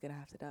 someone's going to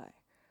have to die.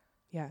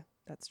 Yeah,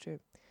 that's true.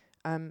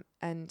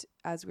 And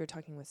as we were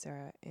talking with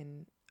Sarah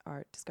in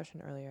our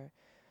discussion earlier,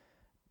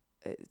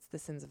 it's the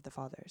sins of the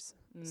fathers.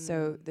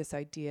 So this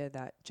idea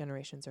that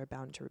generations are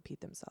bound to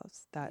repeat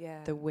themselves,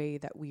 that the way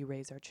that we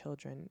raise our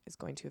children is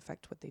going to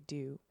affect what they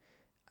do.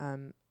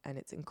 And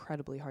it's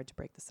incredibly hard to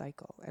break the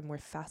cycle. And we're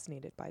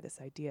fascinated by this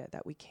idea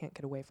that we can't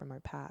get away from our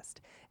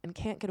past and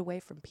can't get away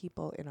from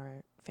people in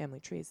our family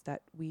trees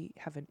that we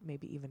haven't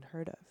maybe even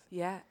heard of.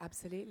 Yeah,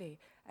 absolutely.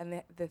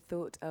 And the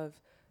thought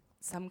of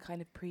some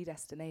kind of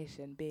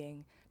predestination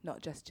being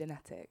not just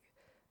genetic,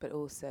 but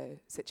also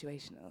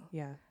situational.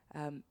 Yeah.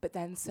 But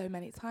then so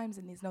many times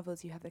in these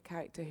novels you have the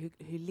character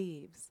who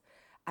leaves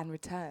and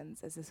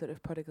returns as a sort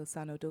of prodigal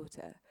son or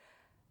daughter,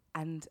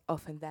 and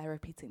often they're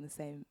repeating the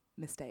same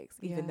mistakes,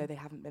 even though they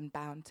haven't been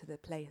bound to the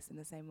place in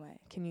the same way.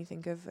 Can you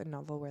think of a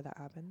novel where that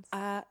happens?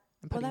 I'm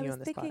putting you on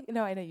the spot.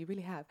 No, I know you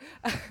really have,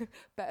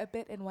 but a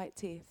bit in White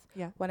Teeth.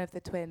 Yeah. One of the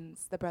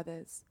twins, the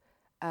brothers,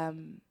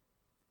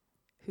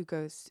 who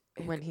goes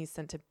when he's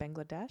sent to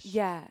Bangladesh?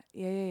 Yeah.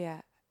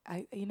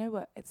 You know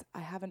what? I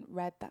haven't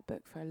read that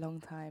book for a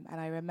long time, and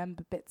I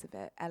remember bits of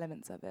it,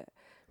 elements of it,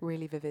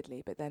 really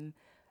vividly. But then,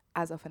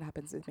 as often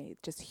happens with me,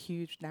 just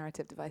huge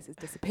narrative devices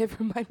disappear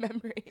from my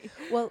memory.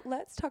 Well,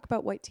 let's talk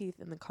about White Teeth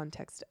in the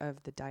context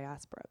of the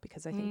diaspora,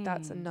 because I think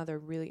that's another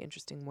really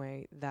interesting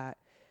way that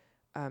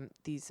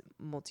these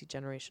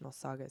multi-generational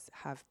sagas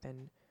have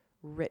been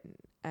written.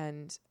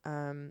 And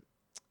I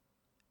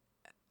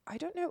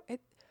don't know,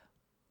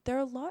 there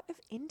are a lot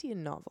of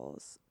Indian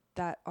novels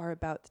that are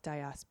about the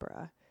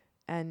diaspora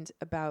and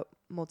about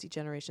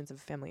multi-generations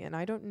of family. And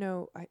I don't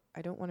know,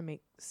 I don't want to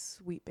make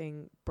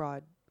sweeping,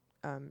 broad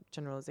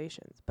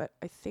generalizations, but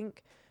I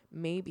think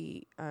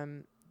maybe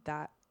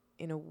that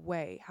in a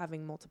way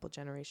having multiple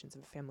generations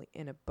of a family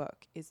in a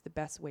book is the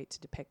best way to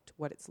depict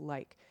what it's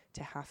like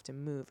to have to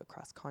move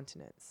across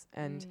continents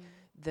and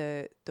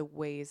the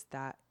ways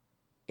that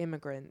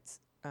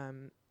immigrants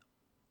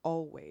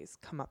always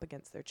come up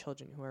against their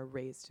children who are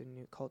raised in a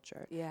new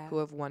culture, who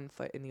have one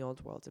foot in the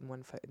old world and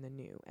one foot in the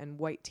new. And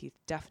White Teeth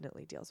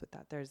definitely deals with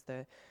that. There's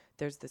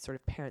the sort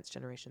of parents'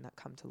 generation that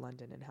come to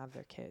London and have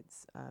their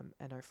kids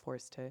and are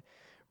forced to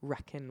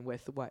reckon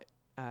with what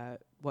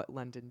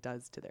London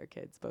does to their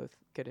kids, both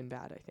good and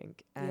bad, I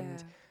think.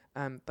 And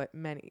but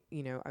many,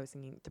 I was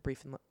thinking The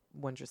Brief and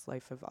Wondrous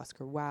Life of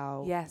Oscar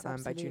Wilde,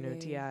 by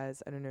Junot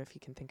Diaz. I don't know if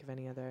you can think of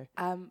any other.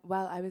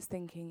 Well, I was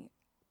thinking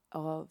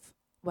of,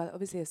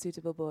 obviously A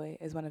Suitable Boy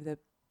is one of the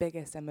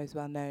biggest and most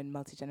well-known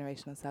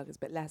multi-generational sagas,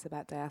 but less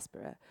about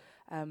diaspora.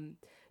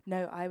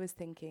 No, I was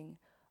thinking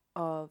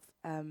of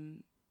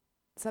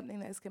something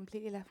that has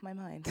completely left my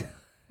mind.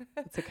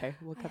 It's okay.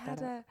 We'll cut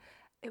that out.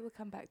 It will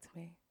come back to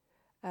me.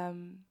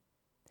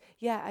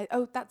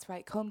 That's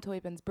right. Colm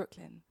Toibin's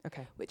Brooklyn.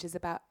 Okay. Which is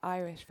about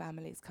Irish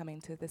families coming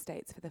to the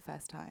States for the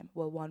first time.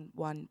 Well,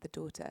 one the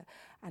daughter,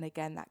 and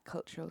again that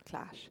cultural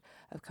clash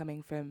of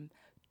coming from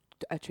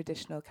a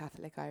traditional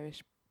Catholic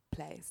Irish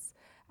place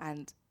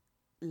and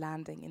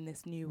landing in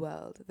this new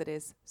world that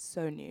is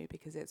so new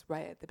because it's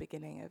right at the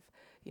beginning of,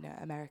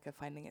 America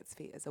finding its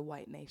feet as a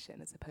white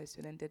nation as opposed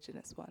to an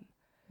indigenous one.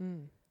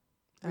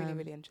 Really,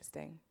 really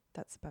interesting.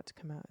 That's about to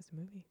come out as a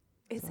movie.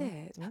 Is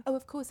it? Yeah. Oh,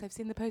 of course, I've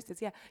seen the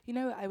posters. Yeah.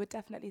 I would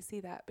definitely see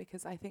that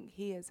because I think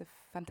he is a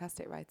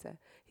fantastic writer.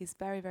 He's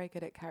very, very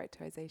good at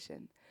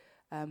characterization.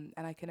 And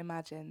I can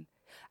imagine.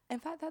 In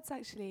fact, that's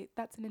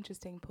an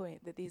interesting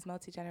point, that these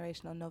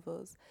multi-generational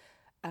novels,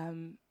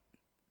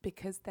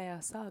 because they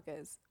are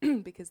sagas,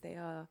 because they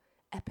are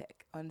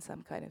epic on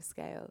some kind of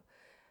scale,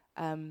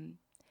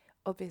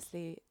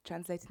 obviously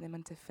translating them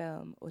into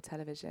film or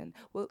television.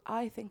 Well,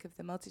 I think of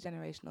the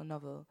multi-generational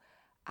novel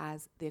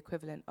as the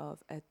equivalent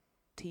of a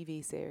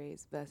TV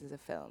series versus a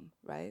film,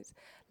 right?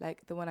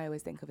 Like the one I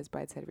always think of is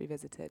Brideshead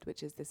Revisited,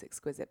 which is this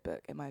exquisite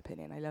book, in my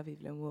opinion. I love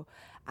Evelyn Waugh,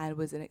 and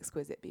was an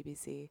exquisite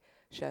BBC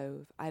show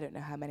of, I don't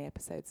know how many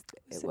episodes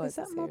it was. Is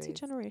that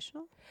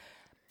multi-generational?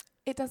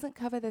 It doesn't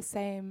cover the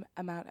same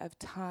amount of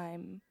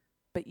time,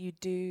 but you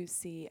do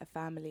see a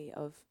family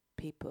of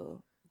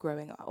people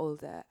growing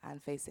older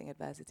and facing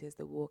adversity as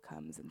the war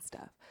comes and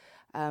stuff.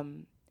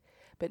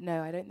 But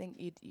no, I don't think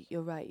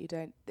you're right. You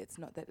don't. It's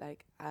not that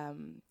like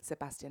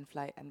Sebastian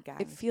Flight and gang.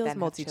 It feels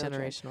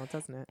multi-generational,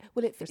 doesn't it?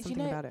 Well, there's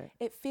something about it.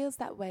 It feels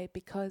that way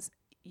because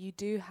you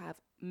do have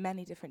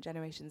many different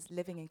generations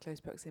living in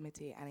close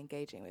proximity and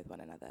engaging with one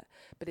another.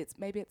 But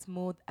maybe it's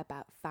more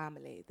about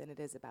family than it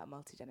is about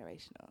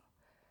multi-generational.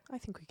 I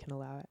think we can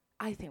allow it.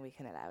 I think we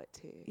can allow it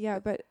too. Yeah,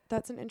 but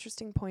that's an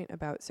interesting point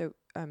about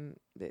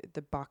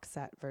the box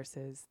set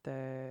versus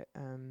a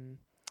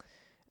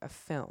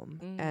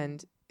film.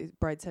 And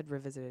Brideshead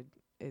Revisited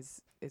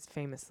is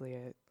famously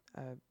a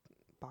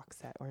box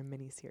set or a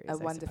miniseries. A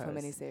wonderful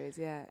miniseries,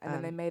 yeah. And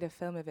then they made a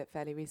film of it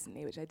fairly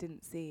recently, which I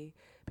didn't see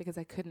because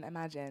I couldn't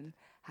imagine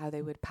how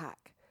they would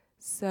pack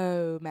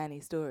so many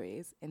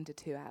stories into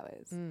 2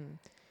 hours.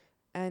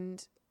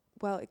 And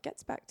well, it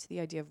gets back to the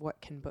idea of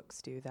what can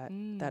books do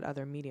that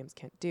other mediums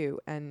can't do.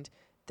 And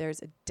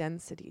there's a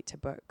density to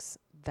books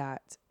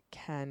that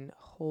can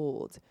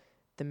hold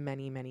the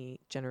many, many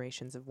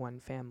generations of one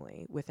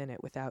family within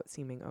it without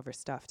seeming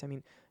overstuffed. I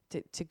mean,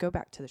 to go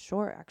back to The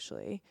Shore,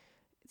 actually,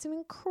 it's an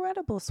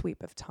incredible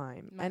sweep of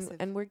time, Massive.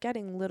 and we're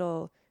getting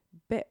little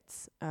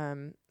bits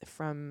from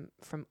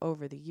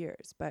over the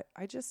years. But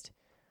I just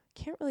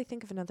can't really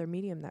think of another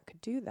medium that could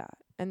do that.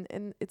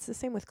 And it's the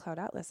same with Cloud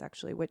Atlas,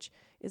 actually, which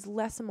is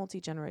less a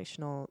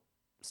multi-generational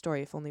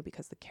story, if only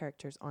because the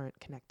characters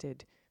aren't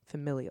connected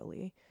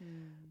familially.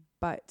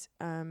 But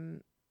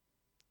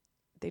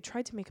they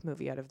tried to make a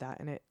movie out of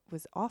that, and it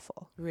was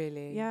awful.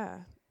 Really? Yeah.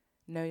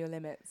 Know your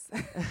limits.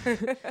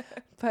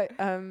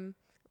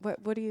 But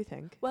what do you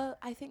think? Well,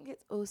 I think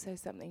it's also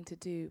something to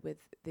do with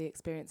the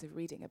experience of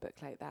reading a book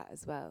like that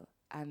as well.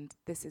 And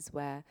this is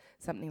where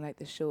something like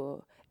The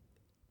Shore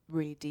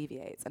really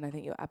deviates. And I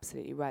think you're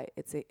absolutely right.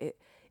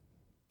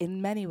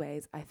 In many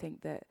ways, I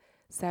think that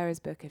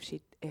Sarah's book,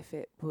 if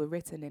it were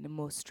written in a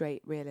more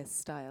straight realist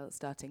style,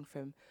 starting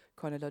from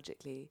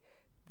chronologically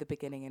the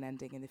beginning and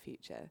ending in the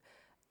future,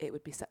 it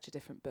would be such a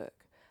different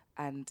book.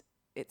 And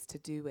it's to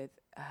do with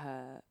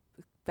her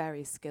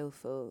very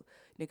skillful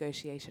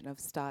negotiation of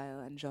style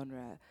and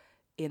genre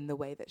in the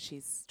way that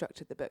she's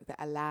structured the book that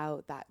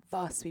allow that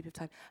vast sweep of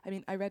time. I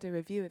mean, I read a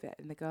review of it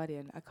in The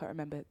Guardian. I can't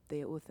remember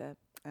the author,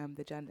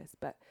 the journalist,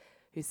 but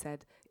who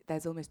said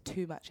there's almost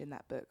too much in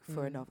that book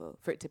for a novel,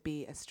 for it to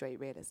be a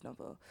straight realist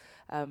novel.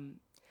 And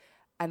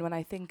when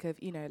I think of,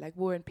 like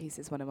War and Peace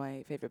is one of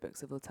my favourite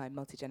books of all time,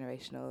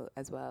 multi-generational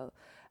as well.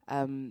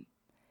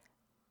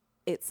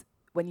 It's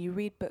when you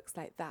read books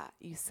like that,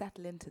 you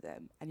settle into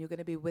them and you're going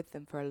to be with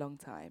them for a long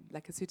time,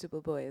 like A Suitable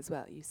Boy as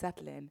well. You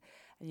settle in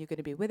and you're going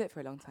to be with it for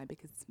a long time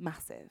because it's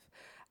massive.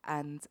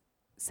 And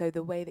so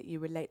the way that you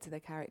relate to the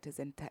characters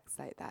in texts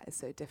like that is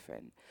so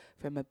different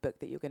from a book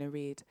that you're going to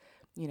read,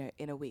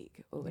 in a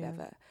week or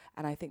whatever.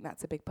 And I think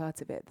that's a big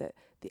part of it, that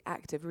the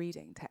act of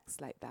reading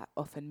texts like that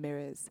often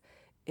mirrors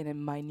in a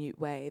minute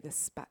way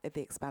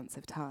the expanse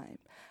of time.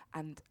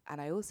 And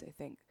I also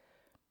think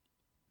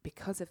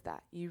because of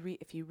that,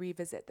 if you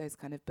revisit those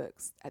kind of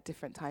books at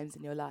different times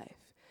in your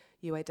life,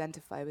 you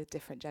identify with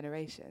different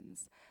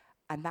generations.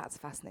 And that's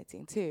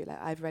fascinating too.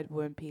 Like I've read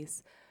War and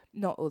Peace,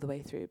 not all the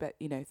way through, but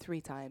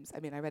 3 times. I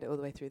mean, I read it all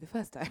the way through the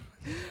first time,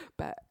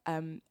 but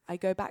I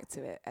go back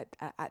to it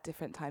at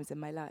different times in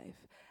my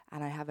life,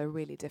 and I have a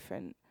really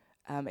different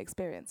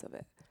experience of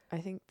it. I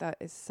think that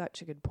is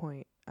such a good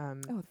point.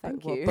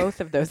 Thank you. Both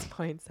of those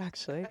points,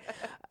 actually.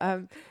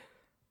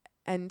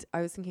 And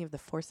I was thinking of the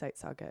Forsyte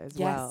Saga as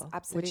well. Yes,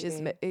 absolutely.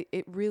 Which is,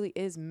 it really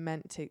is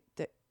meant to,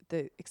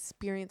 the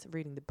experience of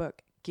reading the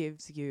book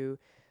gives you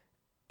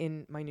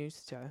in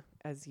minutia,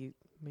 as you...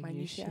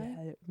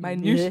 Minutia.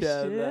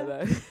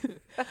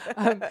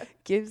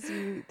 Gives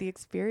you the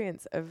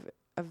experience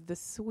of the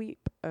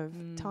sweep of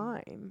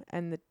time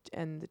and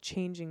the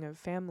changing of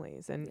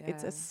families, and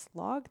it's a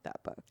slog,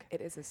 that book.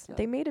 It is a slog.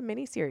 They made a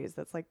miniseries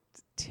that's like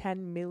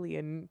 10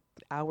 million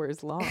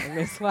hours long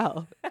as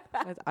well.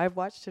 I've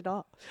watched it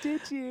all.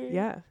 Did you?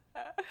 Yeah,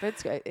 but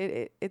it's great.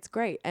 It's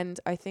great, and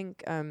I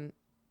think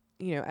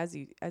as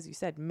you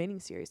said,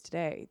 miniseries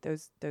today,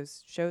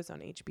 those shows on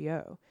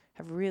HBO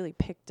have really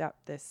picked up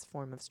this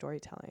form of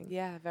storytelling.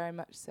 Yeah, very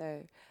much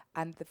so.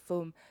 And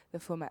the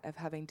format of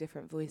having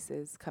different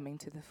voices coming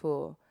to the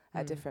fore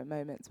at different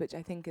moments, which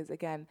I think is,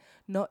 again,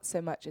 not so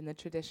much in the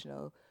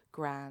traditional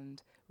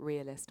grand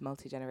realist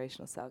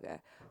multi-generational saga,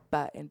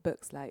 but in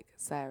books like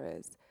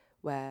Sarah's,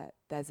 where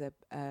there's a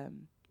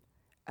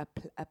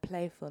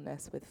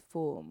playfulness with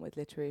form, with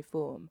literary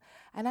form.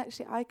 And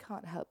actually, I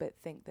can't help but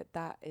think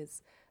that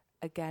is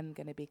again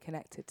going to be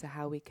connected to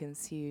how we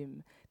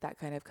consume that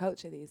kind of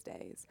culture these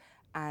days.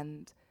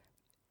 And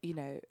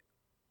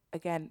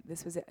again,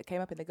 it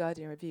came up in the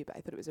Guardian review, but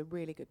I thought it was a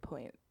really good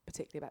point,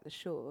 particularly about The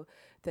Shore,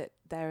 that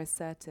there are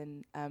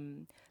certain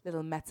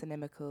little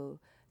metonymical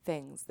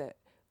things that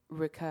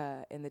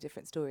recur in the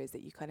different stories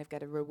that you kind of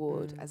get a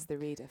reward as the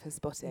reader for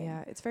spotting.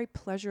 Yeah, it's very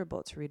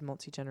pleasurable to read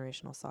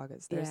multi-generational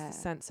sagas. There's the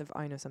sense of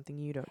I know something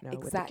you don't know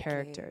with the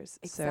characters.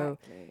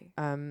 Exactly.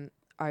 So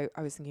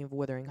I was thinking of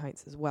Wuthering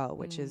Heights as well,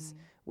 which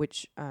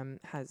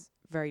has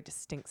very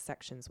distinct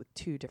sections with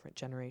 2 different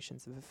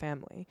generations of a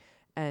family.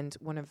 And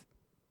one of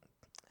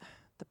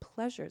the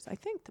pleasure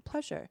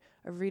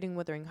of reading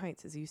Wuthering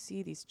Heights is you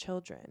see these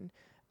children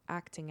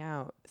acting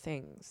out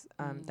things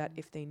that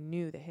if they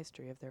knew the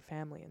history of their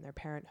family and their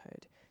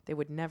parenthood, they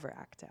would never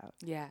act out.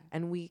 Yeah.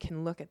 And we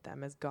can look at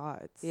them as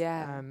gods.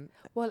 Yeah.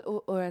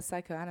 Or as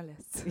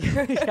psychoanalysts.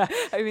 Yeah.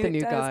 I mean, the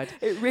new god.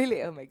 It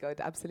really, oh my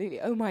God,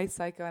 absolutely. Oh, my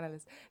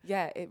psychoanalyst.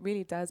 Yeah, it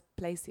really does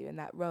place you in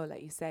that role,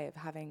 like you say, of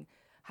having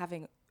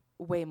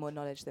way more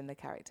knowledge than the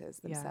characters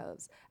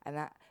themselves. And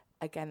that,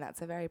 again,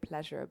 that's a very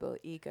pleasurable,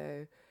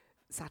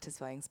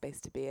 ego-satisfying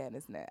space to be in,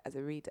 isn't it, as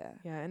a reader?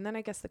 Yeah, and then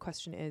I guess the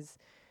question is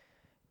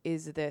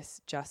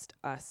this just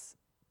us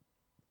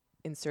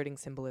inserting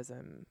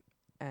symbolism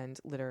and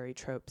literary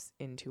tropes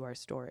into our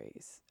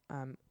stories,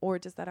 or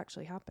does that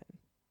actually happen?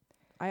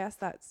 I asked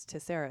that to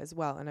Sarah as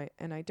well,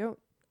 and I don't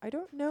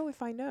know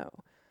if I know.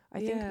 I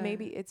think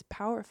maybe it's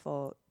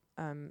powerful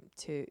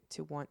to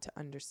want to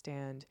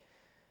understand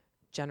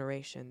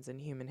generations in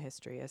human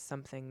history as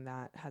something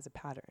that has a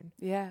pattern.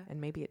 Yeah.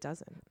 And maybe it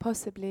doesn't.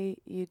 Possibly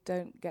you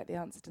don't get the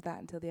answer to that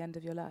until the end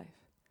of your life.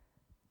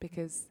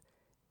 because,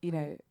 you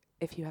know,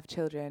 if you have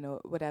children or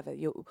whatever,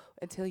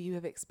 until you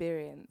have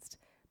experienced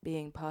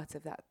being part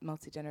of that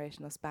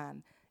multi-generational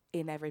span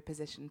in every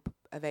position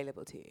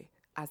available to you,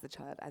 as the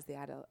child, as the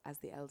adult, as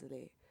the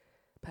elderly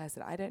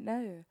person. I don't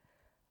know.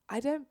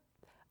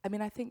 I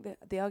mean, I think that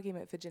the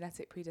argument for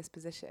genetic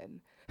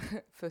predisposition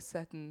for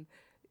certain,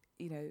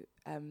 you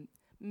know,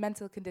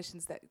 mental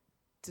conditions that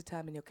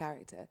determine your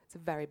character, it's a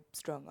very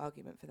strong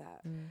argument for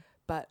that.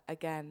 But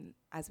again,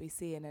 as we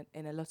see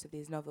in a lot of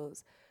these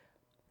novels,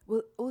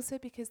 well, also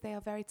because they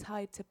are very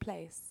tied to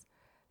place.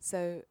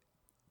 So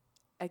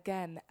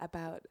again,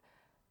 about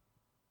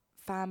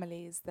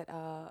families that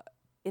are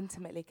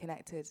intimately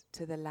connected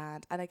to the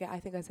land. And again, I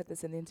think I said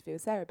this in the interview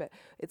with Sarah, but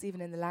it's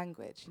even in the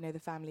language, you know, the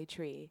family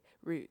tree,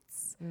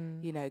 roots,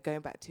 you know,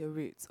 going back to your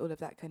roots, all of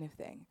that kind of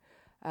thing.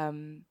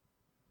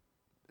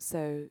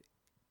 So,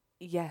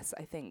 yes,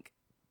 I think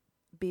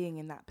being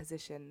in that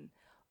position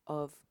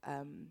of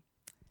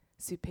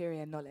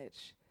superior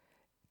knowledge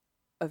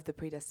of the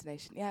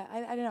predestination. Yeah,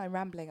 I don't know, I'm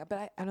rambling,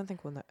 but I don't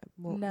think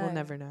we'll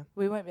never know.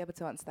 We won't be able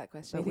to answer that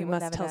question. But we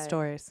must tell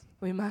stories.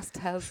 We must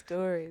tell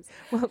stories.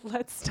 Well,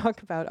 let's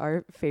talk about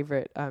our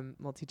favorite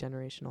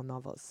multi-generational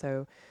novels.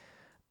 So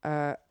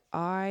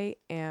I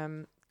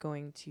am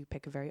going to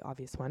pick a very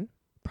obvious one,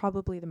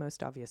 probably the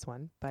most obvious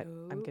one, but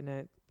I'm going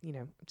to,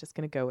 just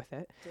going to go with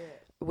it,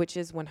 which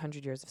is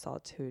 100 Years of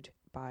Solitude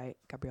by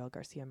Gabriel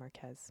Garcia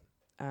Marquez.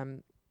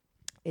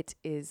 It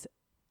is,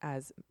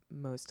 as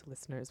most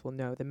listeners will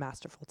know, the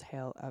masterful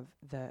tale of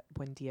the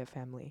Buendia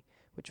family,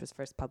 which was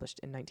first published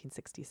in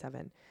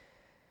 1967.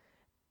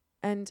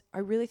 And I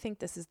really think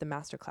this is the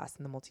masterclass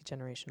in the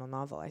multi-generational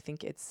novel. I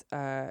think it's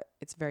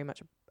very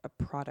much a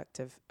product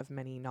of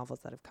many novels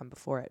that have come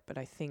before it, but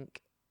I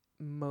think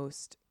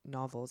most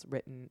novels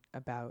written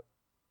about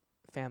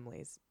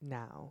families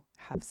now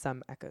have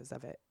some echoes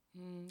of it.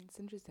 It's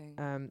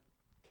interesting.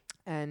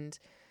 And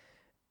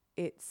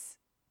it's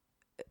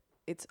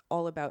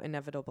all about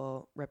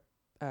inevitable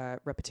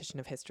repetition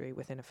of history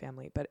within a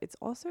family, but it's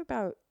also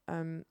about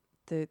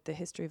the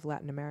history of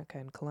Latin America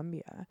and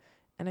Colombia.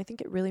 And I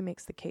think it really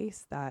makes the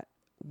case that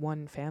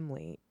one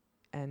family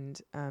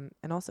and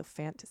also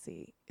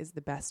fantasy is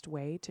the best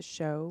way to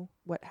show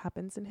what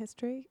happens in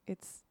history.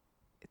 It's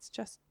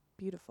just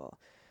beautiful.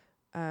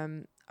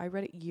 I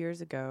read it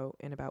years ago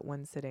in about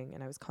one sitting,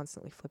 and I was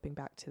constantly flipping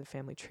back to the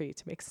family tree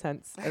to make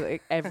sense.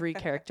 Like every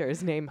character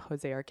is named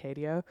Jose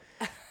Arcadio,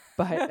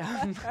 but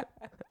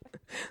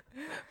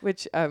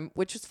which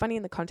was funny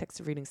in the context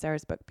of reading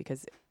Sarah's book,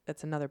 because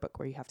that's another book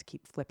where you have to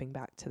keep flipping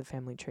back to the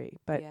family tree.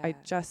 But I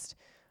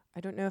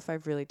don't know if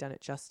I've really done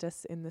it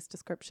justice in this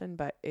description,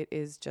 but it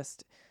is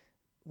just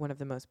one of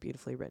the most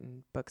beautifully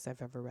written books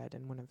I've ever read,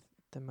 and one of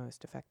the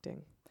most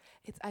affecting.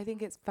 I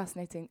think it's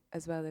fascinating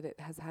as well that it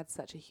has had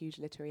such a huge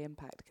literary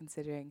impact,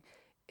 considering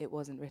it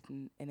wasn't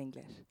written in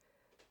English.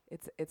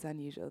 It's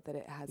unusual that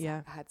it has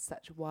had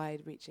such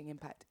wide-reaching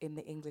impact in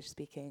the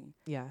English-speaking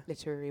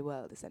literary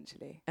world,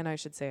 essentially. And I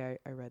should say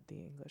I read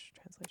the English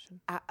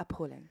translation.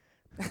 Appalling.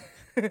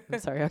 I'm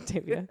sorry,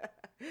 Octavia.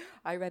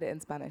 I read it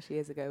in Spanish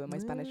years ago when my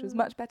Spanish was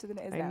much better than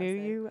it is now. I knew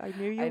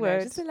you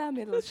would. Just allow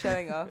me a little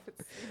showing off.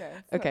 It's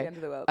okay. Not the end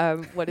of the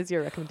world. What is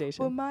your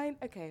recommendation? Well,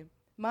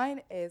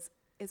 mine is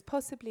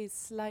possibly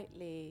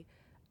slightly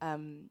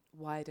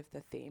wide of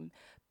the theme,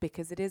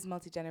 because it is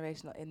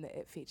multi-generational in that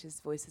it features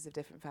voices of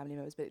different family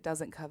members, but it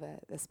doesn't cover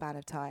the span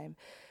of time.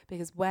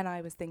 Because when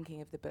I was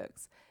thinking of the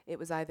books, it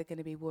was either going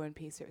to be War and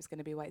Peace or it was going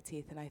to be White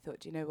Teeth, and I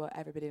thought, you know what,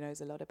 everybody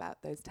knows a lot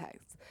about those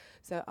texts.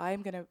 So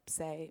I'm going to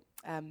say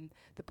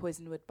The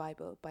Poisonwood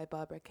Bible by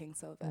Barbara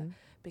Kingsolver,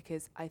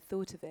 because I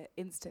thought of it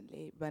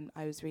instantly when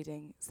I was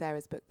reading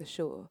Sarah's book, The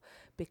Shore,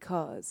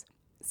 because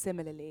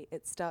similarly,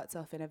 it starts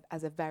off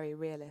as a very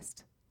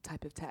realist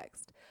type of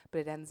text, but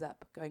it ends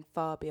up going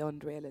far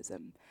beyond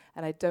realism.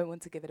 And I don't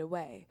want to give it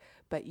away,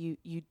 but you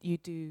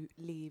do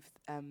leave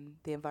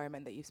the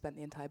environment that you've spent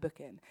the entire book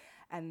in.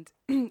 And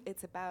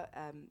it's about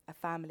a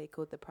family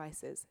called the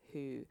Prices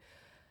who,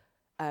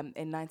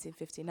 in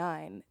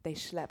 1959, they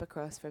schlep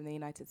across from the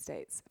United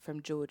States,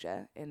 from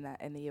Georgia in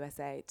the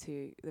USA,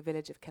 to the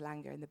village of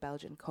Kalanga in the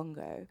Belgian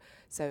Congo.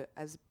 So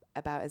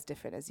about as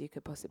different as you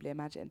could possibly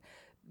imagine,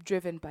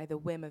 driven by the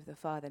whim of the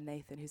father,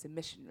 Nathan, who's a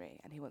missionary,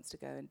 and he wants to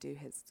go and do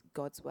his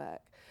God's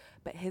work.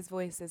 But his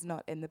voice is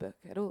not in the book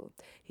at all.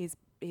 He's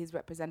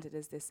represented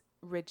as this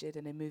rigid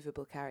and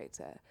immovable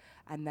character,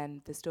 and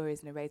then the story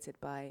is narrated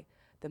by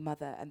the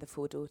mother and the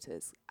 4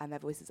 daughters, and their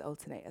voices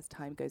alternate as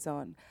time goes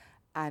on,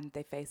 and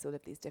they face all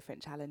of these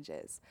different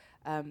challenges.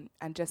 And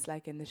just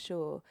like in The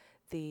Shore,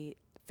 the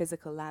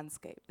physical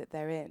landscape that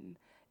they're in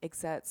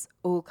exerts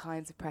all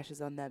kinds of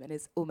pressures on them and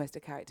is almost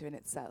a character in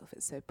itself.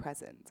 It's so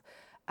present.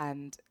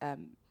 And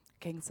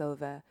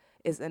Kingsolver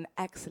is an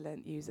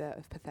excellent user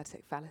of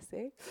pathetic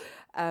fallacy.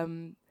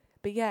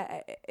 But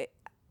yeah,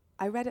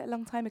 I read it a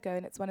long time ago,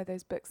 and it's one of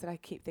those books that I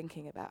keep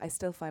thinking about. I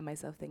still find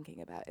myself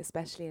thinking about,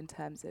 especially in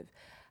terms of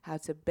how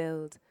to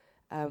build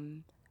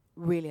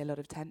really a lot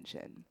of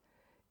tension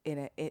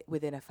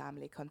within a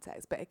family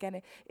context. But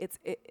again, it's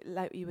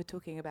like you were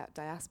talking about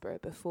diaspora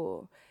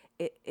before.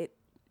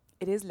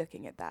 it is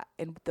looking at that,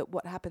 in that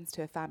what happens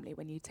to a family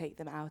when you take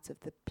them out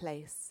of the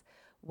place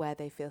where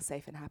they feel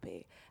safe and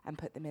happy and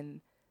put them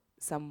in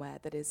somewhere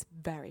that is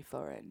very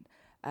foreign,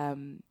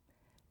 and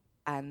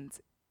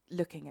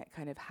looking at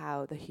kind of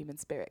how the human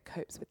spirit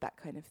copes with that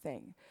kind of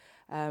thing.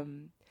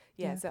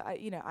 So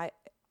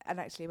and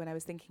actually when I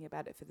was thinking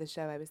about it for the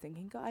show, I was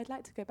thinking, God, I'd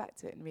like to go back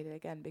to it and read it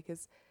again,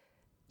 because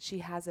she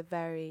has a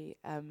very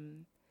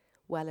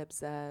well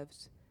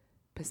observed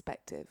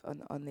perspective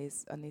on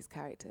these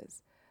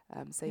characters.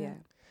 I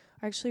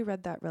actually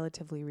read that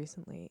relatively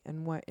recently,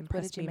 and what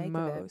impressed me make of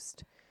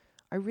most,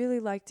 I really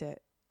liked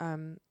it.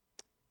 And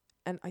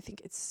I think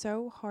it's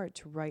so hard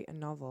to write a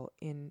novel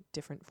in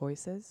different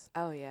voices.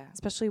 Oh yeah,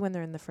 especially when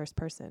they're in the first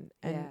person.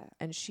 And yeah.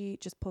 and she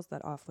just pulls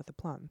that off with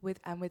aplomb. With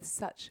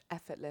such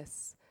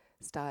effortless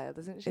style,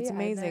 doesn't she? It's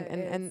amazing,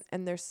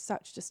 and there's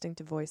such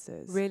distinctive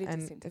voices. Really and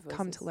distinctive voices.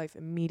 come to life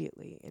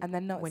immediately. And they're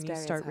not when you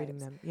start reading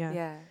them.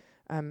 Yeah.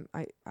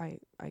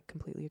 I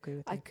completely agree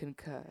with you. I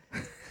concur.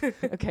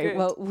 Okay, Good.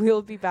 well,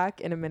 we'll be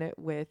back in a minute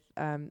with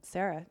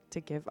Sarah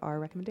to give our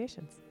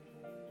recommendations.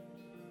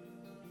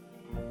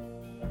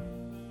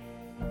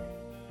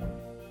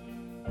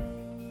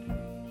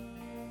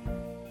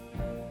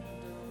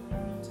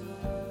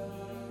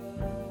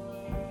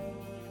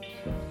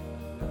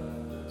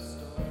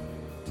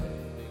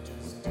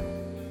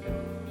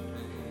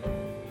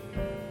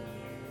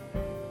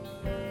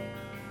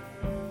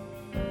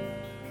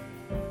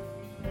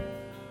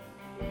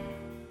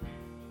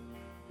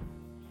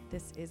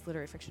 This is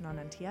Literary Fiction on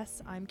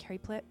NTS. I'm Carrie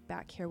Plitt,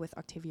 back here with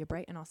Octavia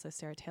Bright and also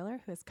Sarah Taylor,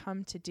 who has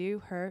come to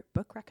do her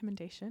book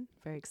recommendation.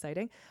 Very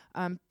exciting.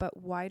 But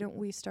why don't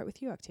we start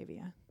with you,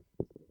 Octavia?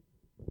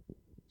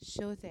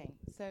 Sure thing.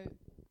 So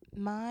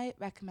my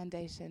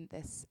recommendation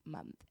this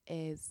month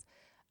is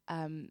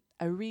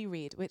a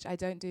reread, which I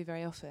don't do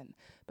very often,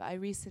 but I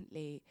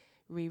recently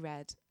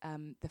reread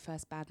The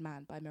First Bad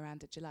Man by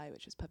Miranda July,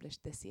 which was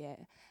published this year.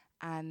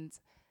 And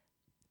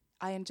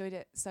I enjoyed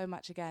it so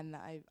much again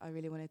that I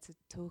really wanted to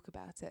talk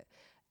about it.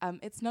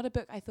 It's not a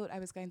book I thought I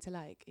was going to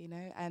like,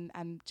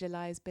 and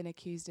July's been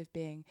accused of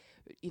being,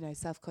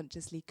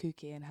 self-consciously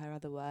kooky in her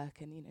other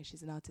work, and,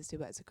 she's an artist who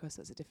works across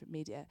lots of different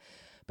media.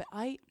 But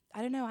I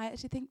don't know, I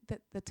actually think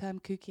that the term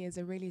kooky is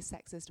a really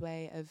sexist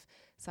way of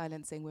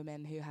silencing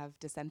women who have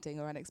dissenting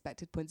or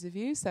unexpected points of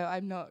view, so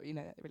I'm not,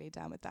 really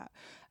down with that.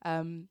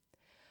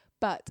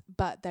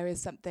 But there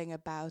is something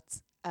about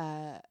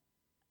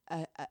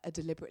a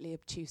deliberately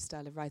obtuse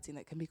style of writing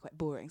that can be quite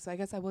boring. So I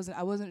guess I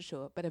wasn't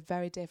sure, but a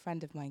very dear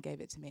friend of mine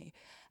gave it to me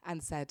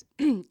and said,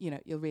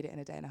 you'll read it in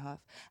a day and a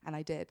half. And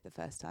I did the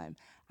first time.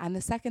 And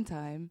the second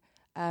time,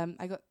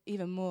 I got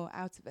even more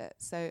out of it.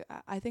 So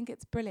I think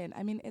it's brilliant.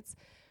 I mean,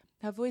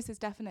 her voice is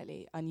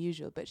definitely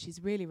unusual, but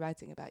she's really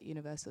writing about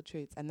universal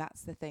truths. And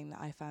that's the thing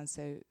that I found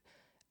so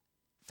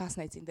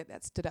fascinating,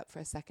 that stood up for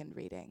a second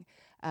reading.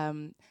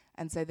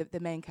 And so the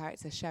main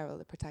character, Cheryl,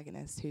 the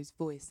protagonist, whose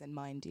voice and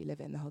mind you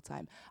live in the whole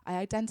time, I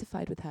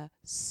identified with her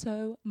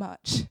so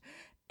much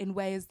in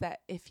ways that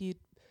if you'd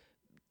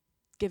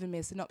given me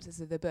a synopsis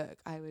of the book,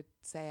 I would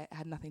say it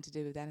had nothing to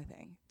do with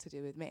anything to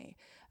do with me.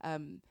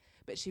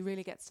 But she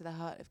really gets to the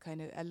heart of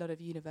kind of a lot of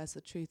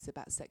universal truths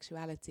about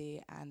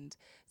sexuality and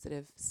sort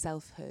of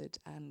selfhood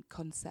and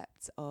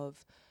concepts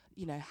of,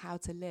 how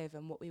to live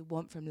and what we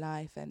want from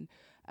life, and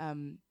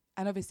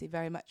obviously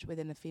very much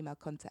within a female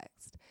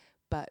context.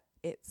 But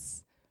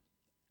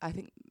I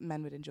think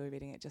men would enjoy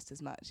reading it just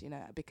as much,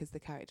 because the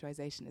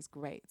characterization is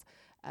great.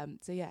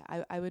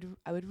 I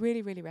would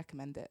really, really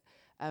recommend it.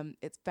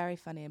 It's very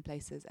funny in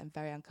places and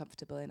very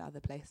uncomfortable in other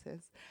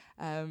places.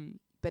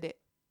 But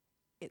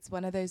it's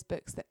one of those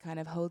books that kind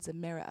of holds a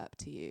mirror up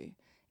to you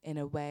in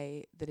a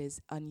way that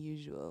is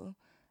unusual,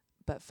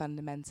 but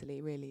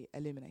fundamentally really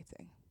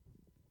illuminating.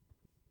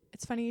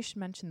 It's funny you should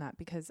mention that,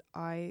 because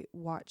I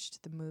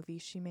watched the movie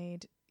she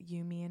made,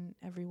 You, Me, and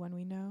Everyone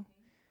We Know,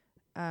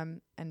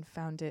 and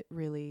found it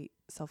really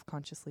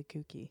self-consciously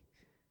kooky.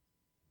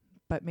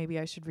 But maybe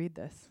I should read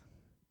this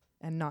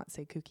and not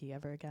say kooky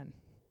ever again.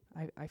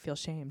 I feel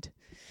shamed.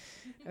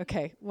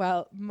 Okay,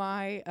 well,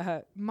 my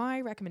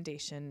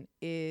recommendation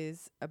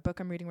is a book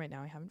I'm reading right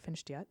now. I haven't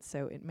finished yet,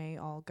 so it may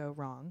all go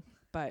wrong,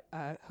 but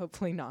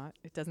hopefully not.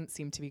 It doesn't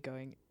seem to be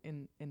going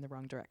in the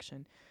wrong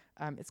direction.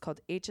 It's called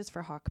H is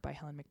for Hawk by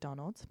Helen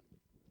MacDonald.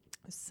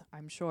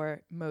 I'm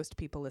sure most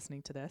people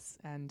listening to this,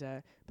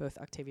 and both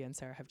Octavia and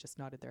Sarah have just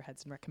nodded their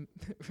heads in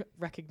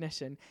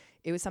recognition.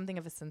 It was something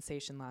of a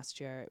sensation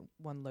last year. It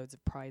won loads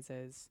of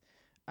prizes.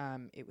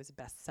 It was a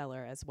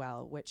bestseller as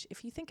well, which,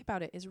 if you think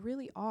about it, is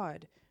really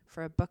odd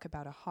for a book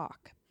about a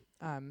hawk.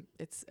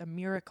 It's a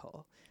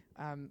miracle,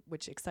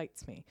 which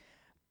excites me.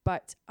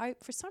 But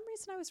for some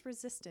reason, I was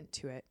resistant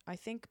to it. I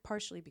think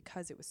partially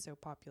because it was so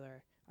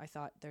popular. I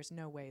thought, there's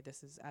no way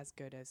this is as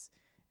good as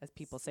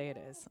people say it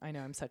is. I know,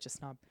 I'm such a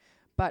snob.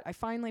 But I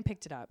finally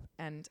picked it up,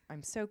 and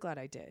I'm so glad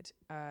I did.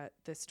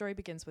 The story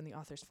begins when the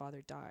author's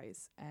father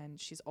dies, and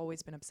she's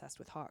always been obsessed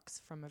with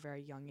hawks from a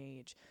very young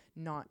age,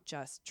 not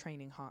just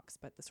training hawks,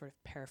 but the sort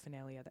of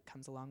paraphernalia that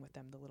comes along with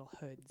them, the little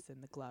hoods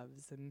and the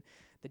gloves and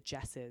the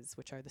jesses,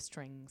 which are the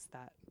strings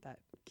that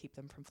keep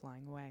them from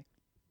flying away.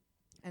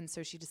 And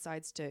so she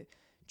decides to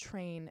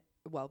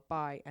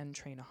buy and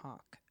train a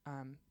hawk,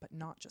 but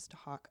not just a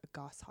hawk, a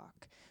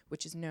goshawk,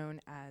 which is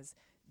known as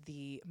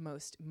the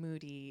most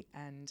moody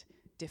and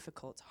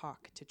difficult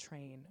hawk to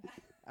train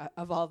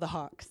of all the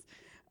hawks.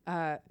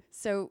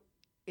 So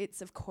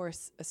it's, of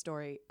course, a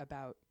story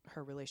about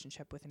her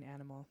relationship with an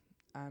animal,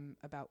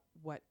 about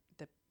what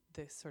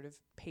the sort of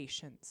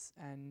patience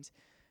and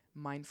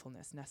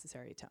mindfulness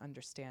necessary to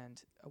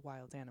understand a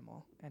wild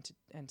animal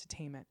and to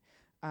tame it.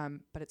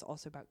 But it's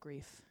also about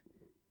grief,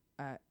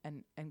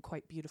 and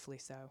quite beautifully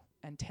so.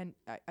 And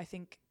I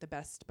think the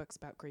best books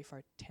about grief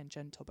are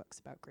tangential books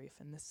about grief,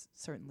 and this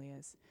certainly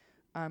is.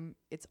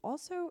 It's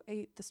also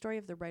the story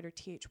of the writer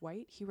T.H.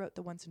 White. He wrote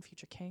The Once and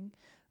Future King,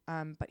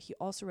 but he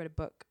also wrote a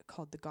book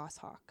called The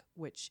Goshawk,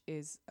 which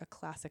is a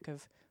classic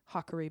of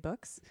hawkery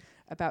books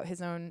about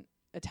his own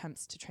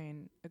attempts to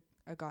train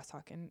a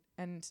goshawk.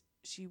 And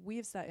she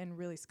weaves that in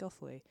really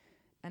skillfully.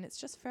 And it's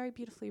just very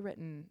beautifully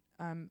written,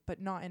 but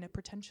not in a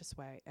pretentious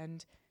way,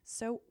 and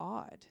so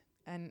odd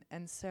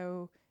and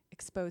so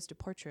exposed a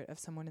portrait of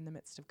someone in the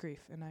midst of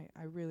grief. And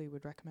I really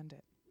would recommend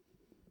it.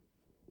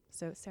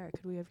 So, Sarah,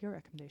 could we have your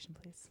recommendation,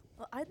 please?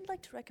 Well, I'd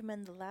like to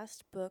recommend the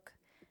last book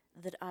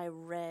that I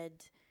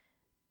read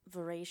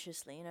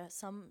voraciously. You know,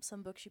 some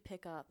books you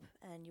pick up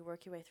and you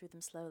work your way through them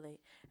slowly,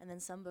 and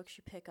then some books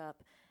you pick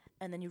up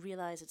and then you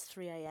realize it's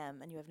 3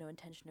 a.m. and you have no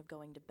intention of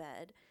going to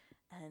bed.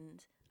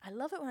 And I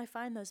love it when I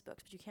find those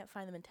books, but you can't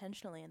find them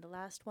intentionally. And the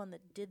last one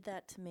that did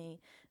that to me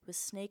was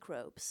Snake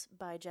Ropes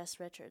by Jess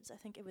Richards. I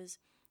think it was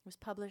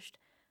published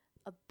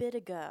a bit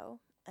ago,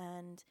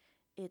 and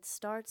it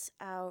starts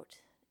out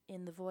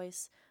in the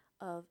voice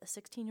of a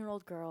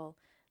 16-year-old girl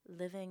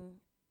living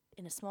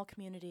in a small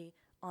community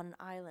on an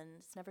island.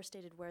 It's never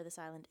stated where this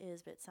island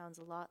is, but it sounds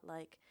a lot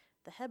like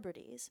the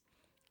Hebrides.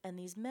 And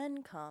these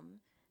men come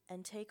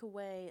and take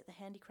away the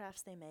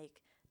handicrafts they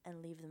make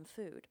and leave them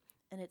food.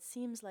 And it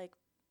seems like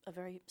a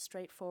very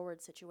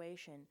straightforward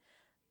situation,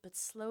 but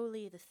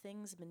slowly the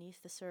things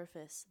beneath the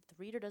surface that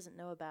the reader doesn't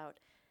know about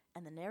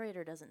and the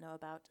narrator doesn't know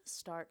about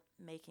start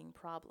making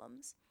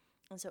problems.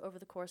 And so over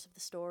the course of the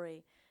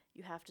story,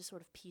 you have to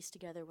sort of piece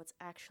together what's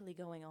actually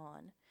going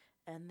on.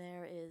 And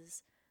there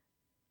is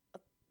a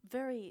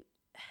very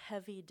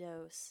heavy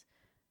dose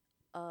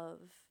of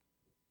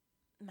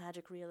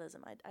magic realism,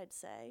 I'd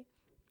say,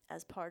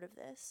 as part of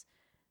this,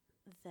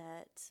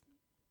 that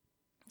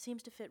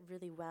seems to fit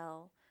really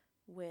well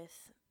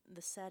with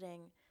the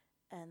setting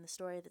and the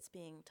story that's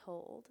being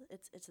told.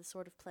 It's the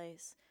sort of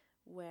place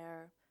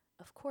where,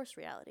 of course,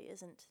 reality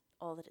isn't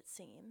all that it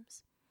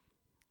seems.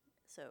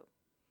 So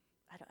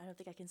I don't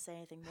think I can say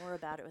anything more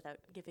about it without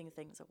giving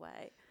things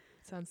away.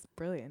 Sounds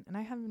brilliant. And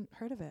I haven't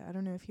heard of it. I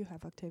don't know if you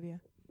have, Octavia.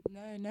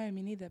 No,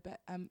 me neither, but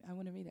I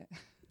want to read it.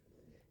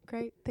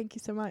 Great. Thank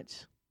you so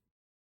much.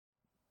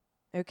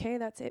 Okay,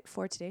 that's it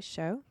for today's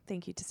show.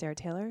 Thank you to Sarah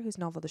Taylor, whose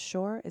novel The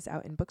Shore is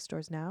out in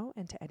bookstores now,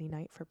 and to Eddie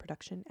Knight for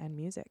production and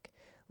music.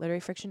 Literary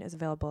Friction is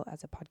available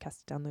as a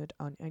podcast download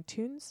on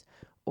iTunes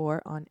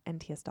or on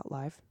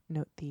nts.live.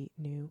 Note the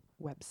new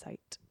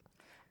website.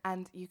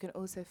 And you can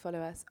also follow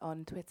us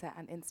on Twitter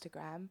and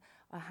Instagram.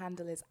 Our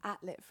handle is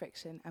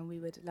 @LitFriction, and we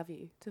would love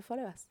you to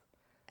follow us.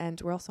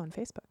 And we're also on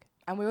Facebook.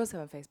 And we're also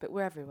on Facebook.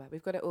 We're everywhere.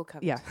 We've got it all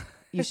covered. Yeah.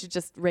 You should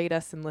just rate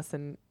us and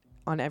listen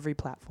on every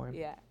platform.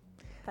 Yeah.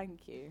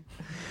 Thank you.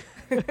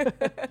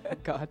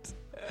 God.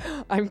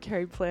 I'm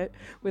Carrie Plitt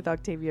with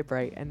Octavia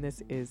Bright, and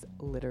this is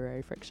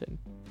Literary Friction.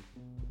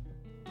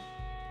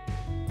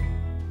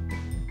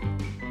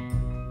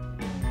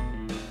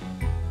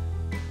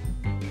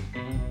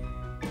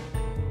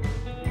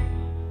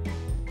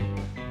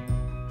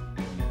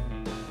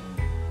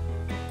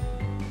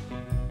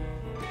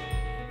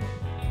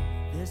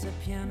 There's a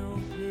piano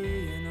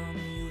playing on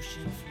the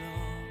ocean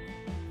floor.